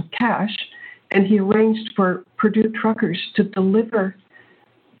 $100 in cash. And he arranged for Perdue truckers to deliver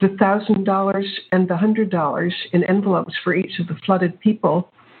the $1,000 and the $100 in envelopes for each of the flooded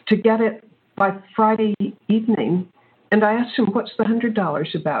people to get it by Friday evening. And I asked him, what's the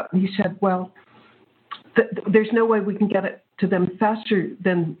 $100 about? And he said, well, there's no way we can get it to them faster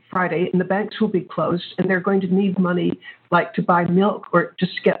than Friday, and the banks will be closed, and they're going to need money like to buy milk or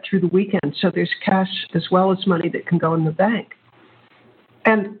just to get through the weekend. So there's cash as well as money that can go in the bank.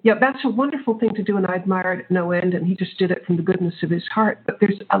 And that's a wonderful thing to do, and I admire it at no end, and he just did it from the goodness of his heart. But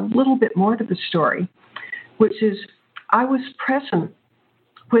there's a little bit more to the story, which is I was present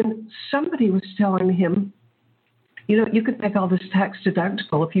when somebody was telling him, you could make all this tax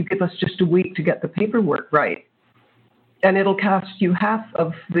deductible if you give us just a week to get the paperwork right. And it'll cost you half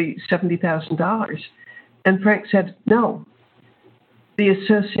of the $70,000. And Frank said, no, the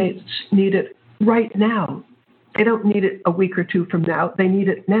associates need it right now. They don't need it a week or two from now. They need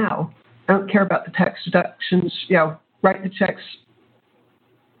it now. I don't care about the tax deductions. Write the checks,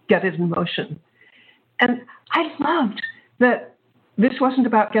 get it in motion. And I loved that this wasn't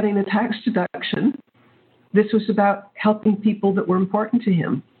about getting a tax deduction. This was about helping people that were important to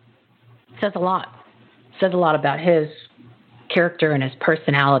him. Says a lot. Says a lot about his character and his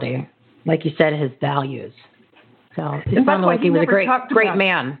personality. Like you said, his values. So it sounded like he was a great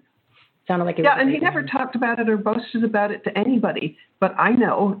man. Sounded like he was he never talked about it or boasted about it to anybody. But I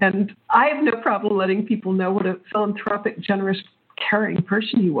know, and I have no problem letting people know what a philanthropic, generous, caring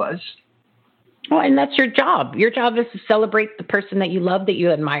person he was. Well, and that's your job. Your job is to celebrate the person that you love, that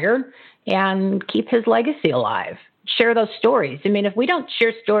you admire, and keep his legacy alive. Share those stories. I mean, if we don't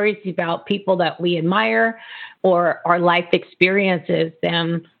share stories about people that we admire or our life experiences,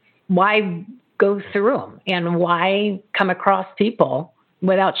 then why go through them? And why come across people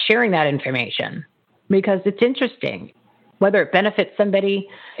without sharing that information? Because it's interesting, whether it benefits somebody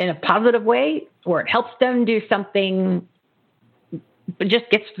in a positive way or it helps them do something, but just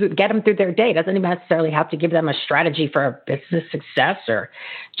get them through their day. It doesn't even necessarily have to give them a strategy for a business success or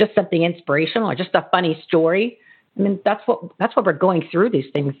just something inspirational or just a funny story. I mean, that's what we're going through,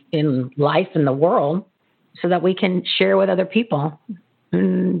 these things in life and the world, so that we can share with other people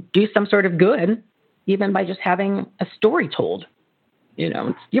and do some sort of good, even by just having a story told.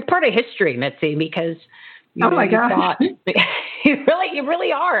 You're part of history, Mitzi, because you really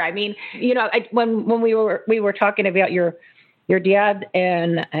are. I mean, when we were talking about your dad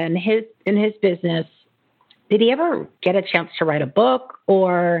and his business, did he ever get a chance to write a book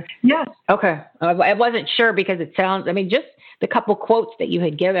or? Yes. Okay. I wasn't sure because it sounds, just the couple quotes that you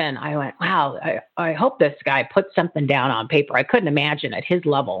had given, I went, wow, I hope this guy put something down on paper. I couldn't imagine at his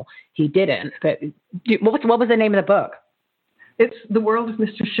level he didn't. But what was the name of the book? It's The World of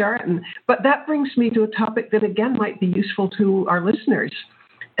Mr. Sheraton. But that brings me to a topic that, again, might be useful to our listeners.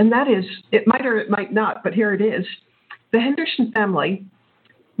 And that is, it might or it might not, but here it is. The Henderson family,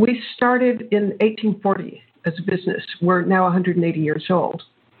 we started in 1840 as a business. We're now 180 years old.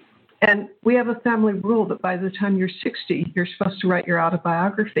 And we have a family rule that by the time you're 60, you're supposed to write your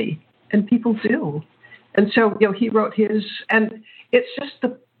autobiography. And people do. And so, he wrote his, and it's just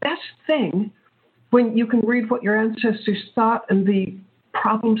best thing when you can read what your ancestors thought and the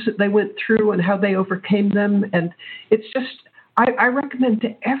problems that they went through and how they overcame them. And it's just, I recommend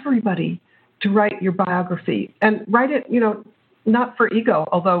to everybody to write your biography and write it, not for ego,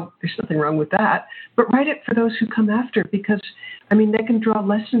 although there's nothing wrong with that, but write it for those who come after, because, they can draw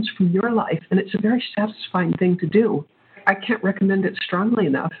lessons from your life, and it's a very satisfying thing to do. I can't recommend it strongly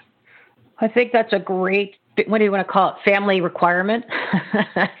enough. I think that's a great, what do you want to call it, family requirement?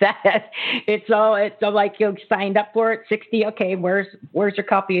 It's like you signed up for it, 60, okay, where's your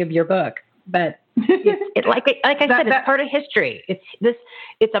copy of your book? But like I said, it's part of history.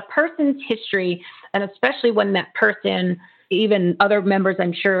 It's a person's history, and especially when that person, even other members,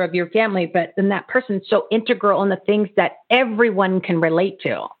 I'm sure, of your family, but then that person's so integral in the things that everyone can relate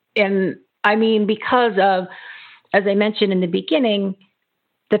to. And because of, as I mentioned in the beginning,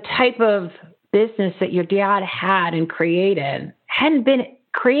 the type of business that your dad had and created hadn't been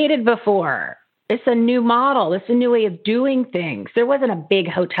created before. It's a new model. It's a new way of doing things. There wasn't a big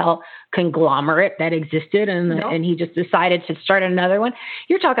hotel conglomerate that existed and he just decided to start another one.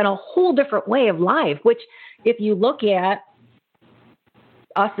 You're talking a whole different way of life, which if you look at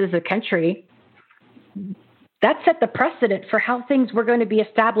us as a country, that set the precedent for how things were going to be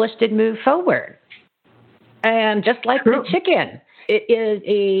established and move forward. And just like the chicken, it is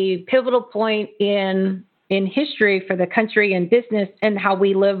a pivotal point in history for the country and business and how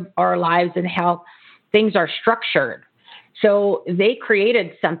we live our lives and how things are structured. So they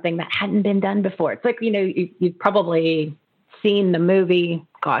created something that hadn't been done before. It's like, you've probably seen the movie,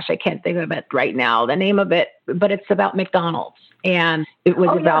 gosh, I can't think of it right now, the name of it, but it's about McDonald's, and it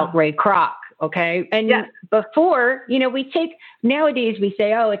was about Ray Kroc. Okay. And before, nowadays we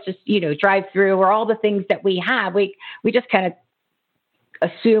say, oh, it's just, drive through, or all the things that we have. We just kind of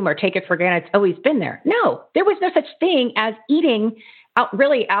assume or take it for granted. It's always been there. No, there was no such thing as eating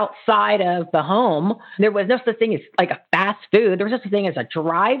outside of the home. There was no such thing as like a fast food. There was no such thing as a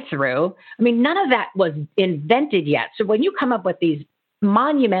drive-through. None of that was invented yet. So when you come up with these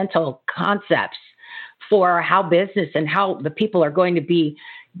monumental concepts for how business and how the people are going to be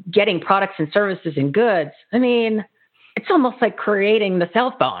getting products and services and goods, it's almost like creating the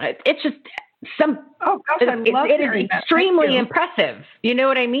cell phone. It's just it is extremely impressive. You know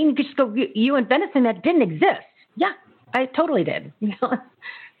what I mean? You just go, you invented something that didn't exist. Yeah, I totally did. I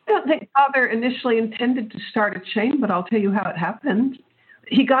don't think Father initially intended to start a chain, but I'll tell you how it happened.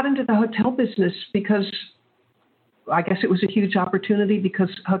 He got into the hotel business because I guess it was a huge opportunity because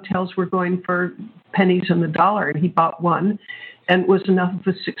hotels were going for pennies on the dollar, and he bought one and was enough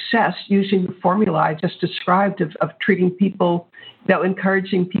of a success using the formula I just described of treating people,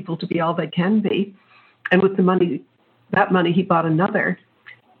 encouraging people to be all they can be. And with that money, he bought another.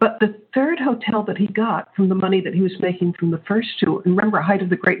 But the third hotel that he got from the money that he was making from the first two, and remember, height of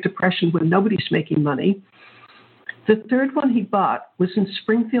the Great Depression when nobody's making money, the third one he bought was in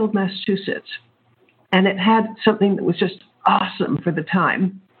Springfield, Massachusetts. And it had something that was just awesome for the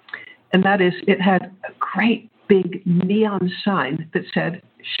time. And that is, it had a great big neon sign that said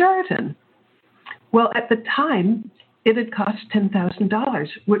Sheraton. Well, at the time, it had cost $10,000,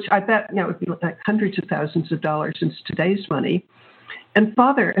 which I bet, would be like hundreds of thousands of dollars in today's money. And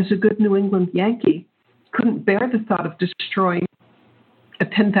Father, as a good New England Yankee, couldn't bear the thought of destroying a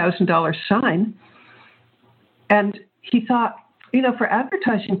 $10,000 sign. And he thought, for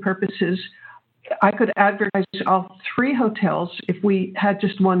advertising purposes, I could advertise all three hotels if we had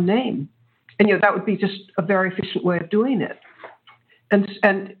just one name. And, that would be just a very efficient way of doing it.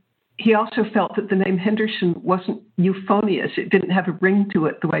 And he also felt that the name Henderson wasn't euphonious. It didn't have a ring to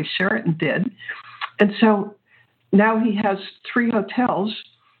it the way Sheraton did. And so now he has three hotels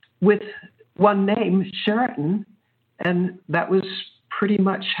with one name, Sheraton. And that was pretty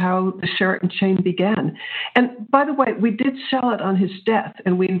much how the Sheraton chain began. And by the way, we did sell it on his death,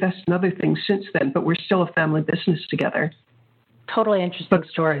 and we invested in other things since then, but we're still a family business together. Totally interesting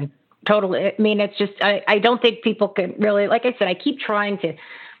story. Totally. It's just, I don't think people can really, like I said, I keep trying to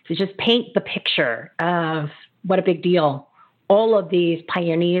just paint the picture of what a big deal all of these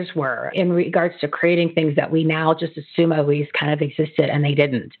pioneers were in regards to creating things that we now just assume always kind of existed, and they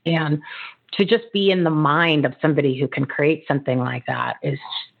didn't. And to just be in the mind of somebody who can create something like that is,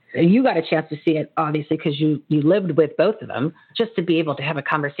 you got a chance to see it, obviously, because you lived with both of them. Just to be able to have a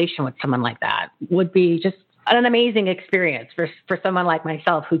conversation with someone like that would be just an amazing experience for someone like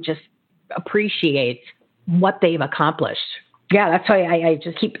myself who just appreciates what they've accomplished. Yeah, that's why I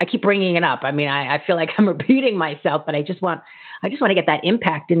keep bringing it up. I mean, I feel like I'm repeating myself, but I just want to get that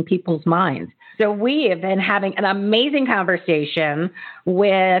impact in people's minds. So we have been having an amazing conversation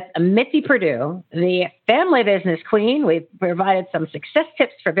with Mitzi Perdue, the family business queen. We've provided some success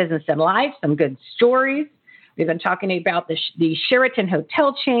tips for business and life, some good stories. We've been talking about the Sheraton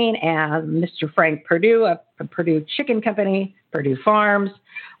hotel chain and Mr. Frank Perdue of Perdue Chicken Company, Perdue Farms.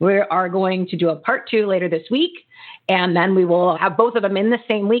 We are going to do a part 2 later this week, and then we will have both of them in the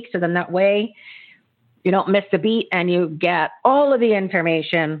same week. So then that way you don't miss a beat and you get all of the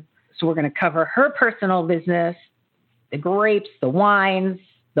information. So we're going to cover her personal business, the grapes, the wines,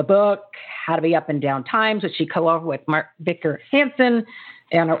 the book, How to Be Up and Down Times, which she co-authored with Mark Victor Hansen,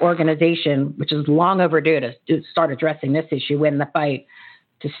 and our organization, which is long overdue to start addressing this issue, Win the Fight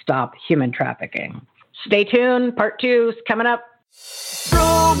to Stop Human Trafficking. Stay tuned. Part 2 is coming up.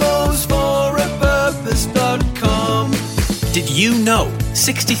 Promosforapurpose.com. Did you know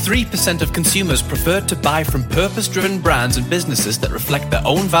 63% of consumers prefer to buy from purpose-driven brands and businesses that reflect their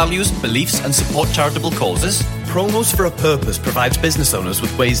own values, beliefs, and support charitable causes? Promos for a Purpose provides business owners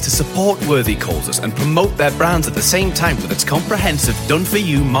with ways to support worthy causes and promote their brands at the same time with its comprehensive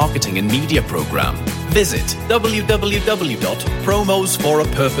done-for-you marketing and media program. Visit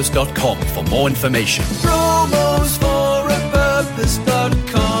www.promosforapurpose.com for more information.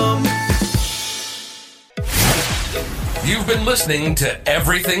 Promosforapurpose.com. You've been listening to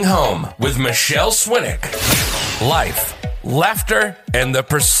Everything Home with Michelle Swinnick. Life, laughter, and the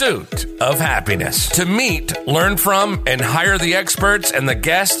pursuit of happiness. To meet, learn from, and hire the experts and the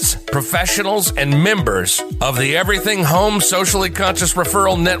guests, professionals, and members of the Everything Home Socially Conscious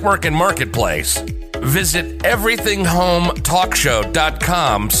Referral Network and Marketplace, visit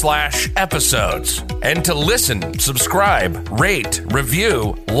everythinghometalkshow.com/episodes. And to listen, subscribe, rate,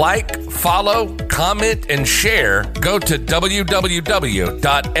 review, like, follow, comment, and share, go to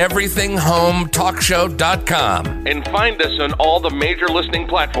www.everythinghometalkshow.com and find us on all the major listening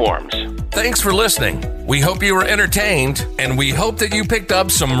platforms. Thanks for listening. We hope you were entertained, and we hope that you picked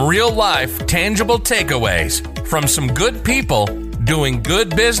up some real-life, tangible takeaways from some good people doing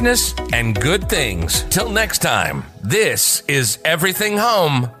good business and good things. Till next time, this is Everything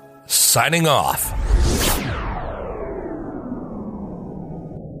Home, signing off.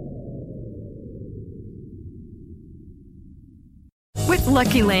 With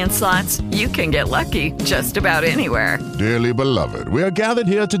Lucky Land Slots, you can get lucky just about anywhere. Dearly beloved, we are gathered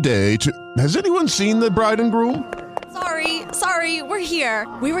here today to... Has anyone seen the bride and groom? Sorry, we're here.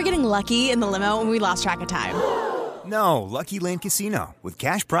 We were getting lucky in the limo and we lost track of time. No, Lucky Land Casino, with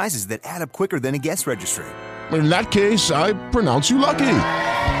cash prizes that add up quicker than a guest registry. In that case, I pronounce you lucky.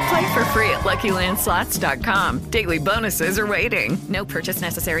 Play for free at LuckyLandSlots.com. Daily bonuses are waiting. No purchase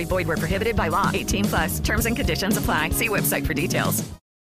necessary. Void where prohibited by law. 18+. Terms and conditions apply. See website for details.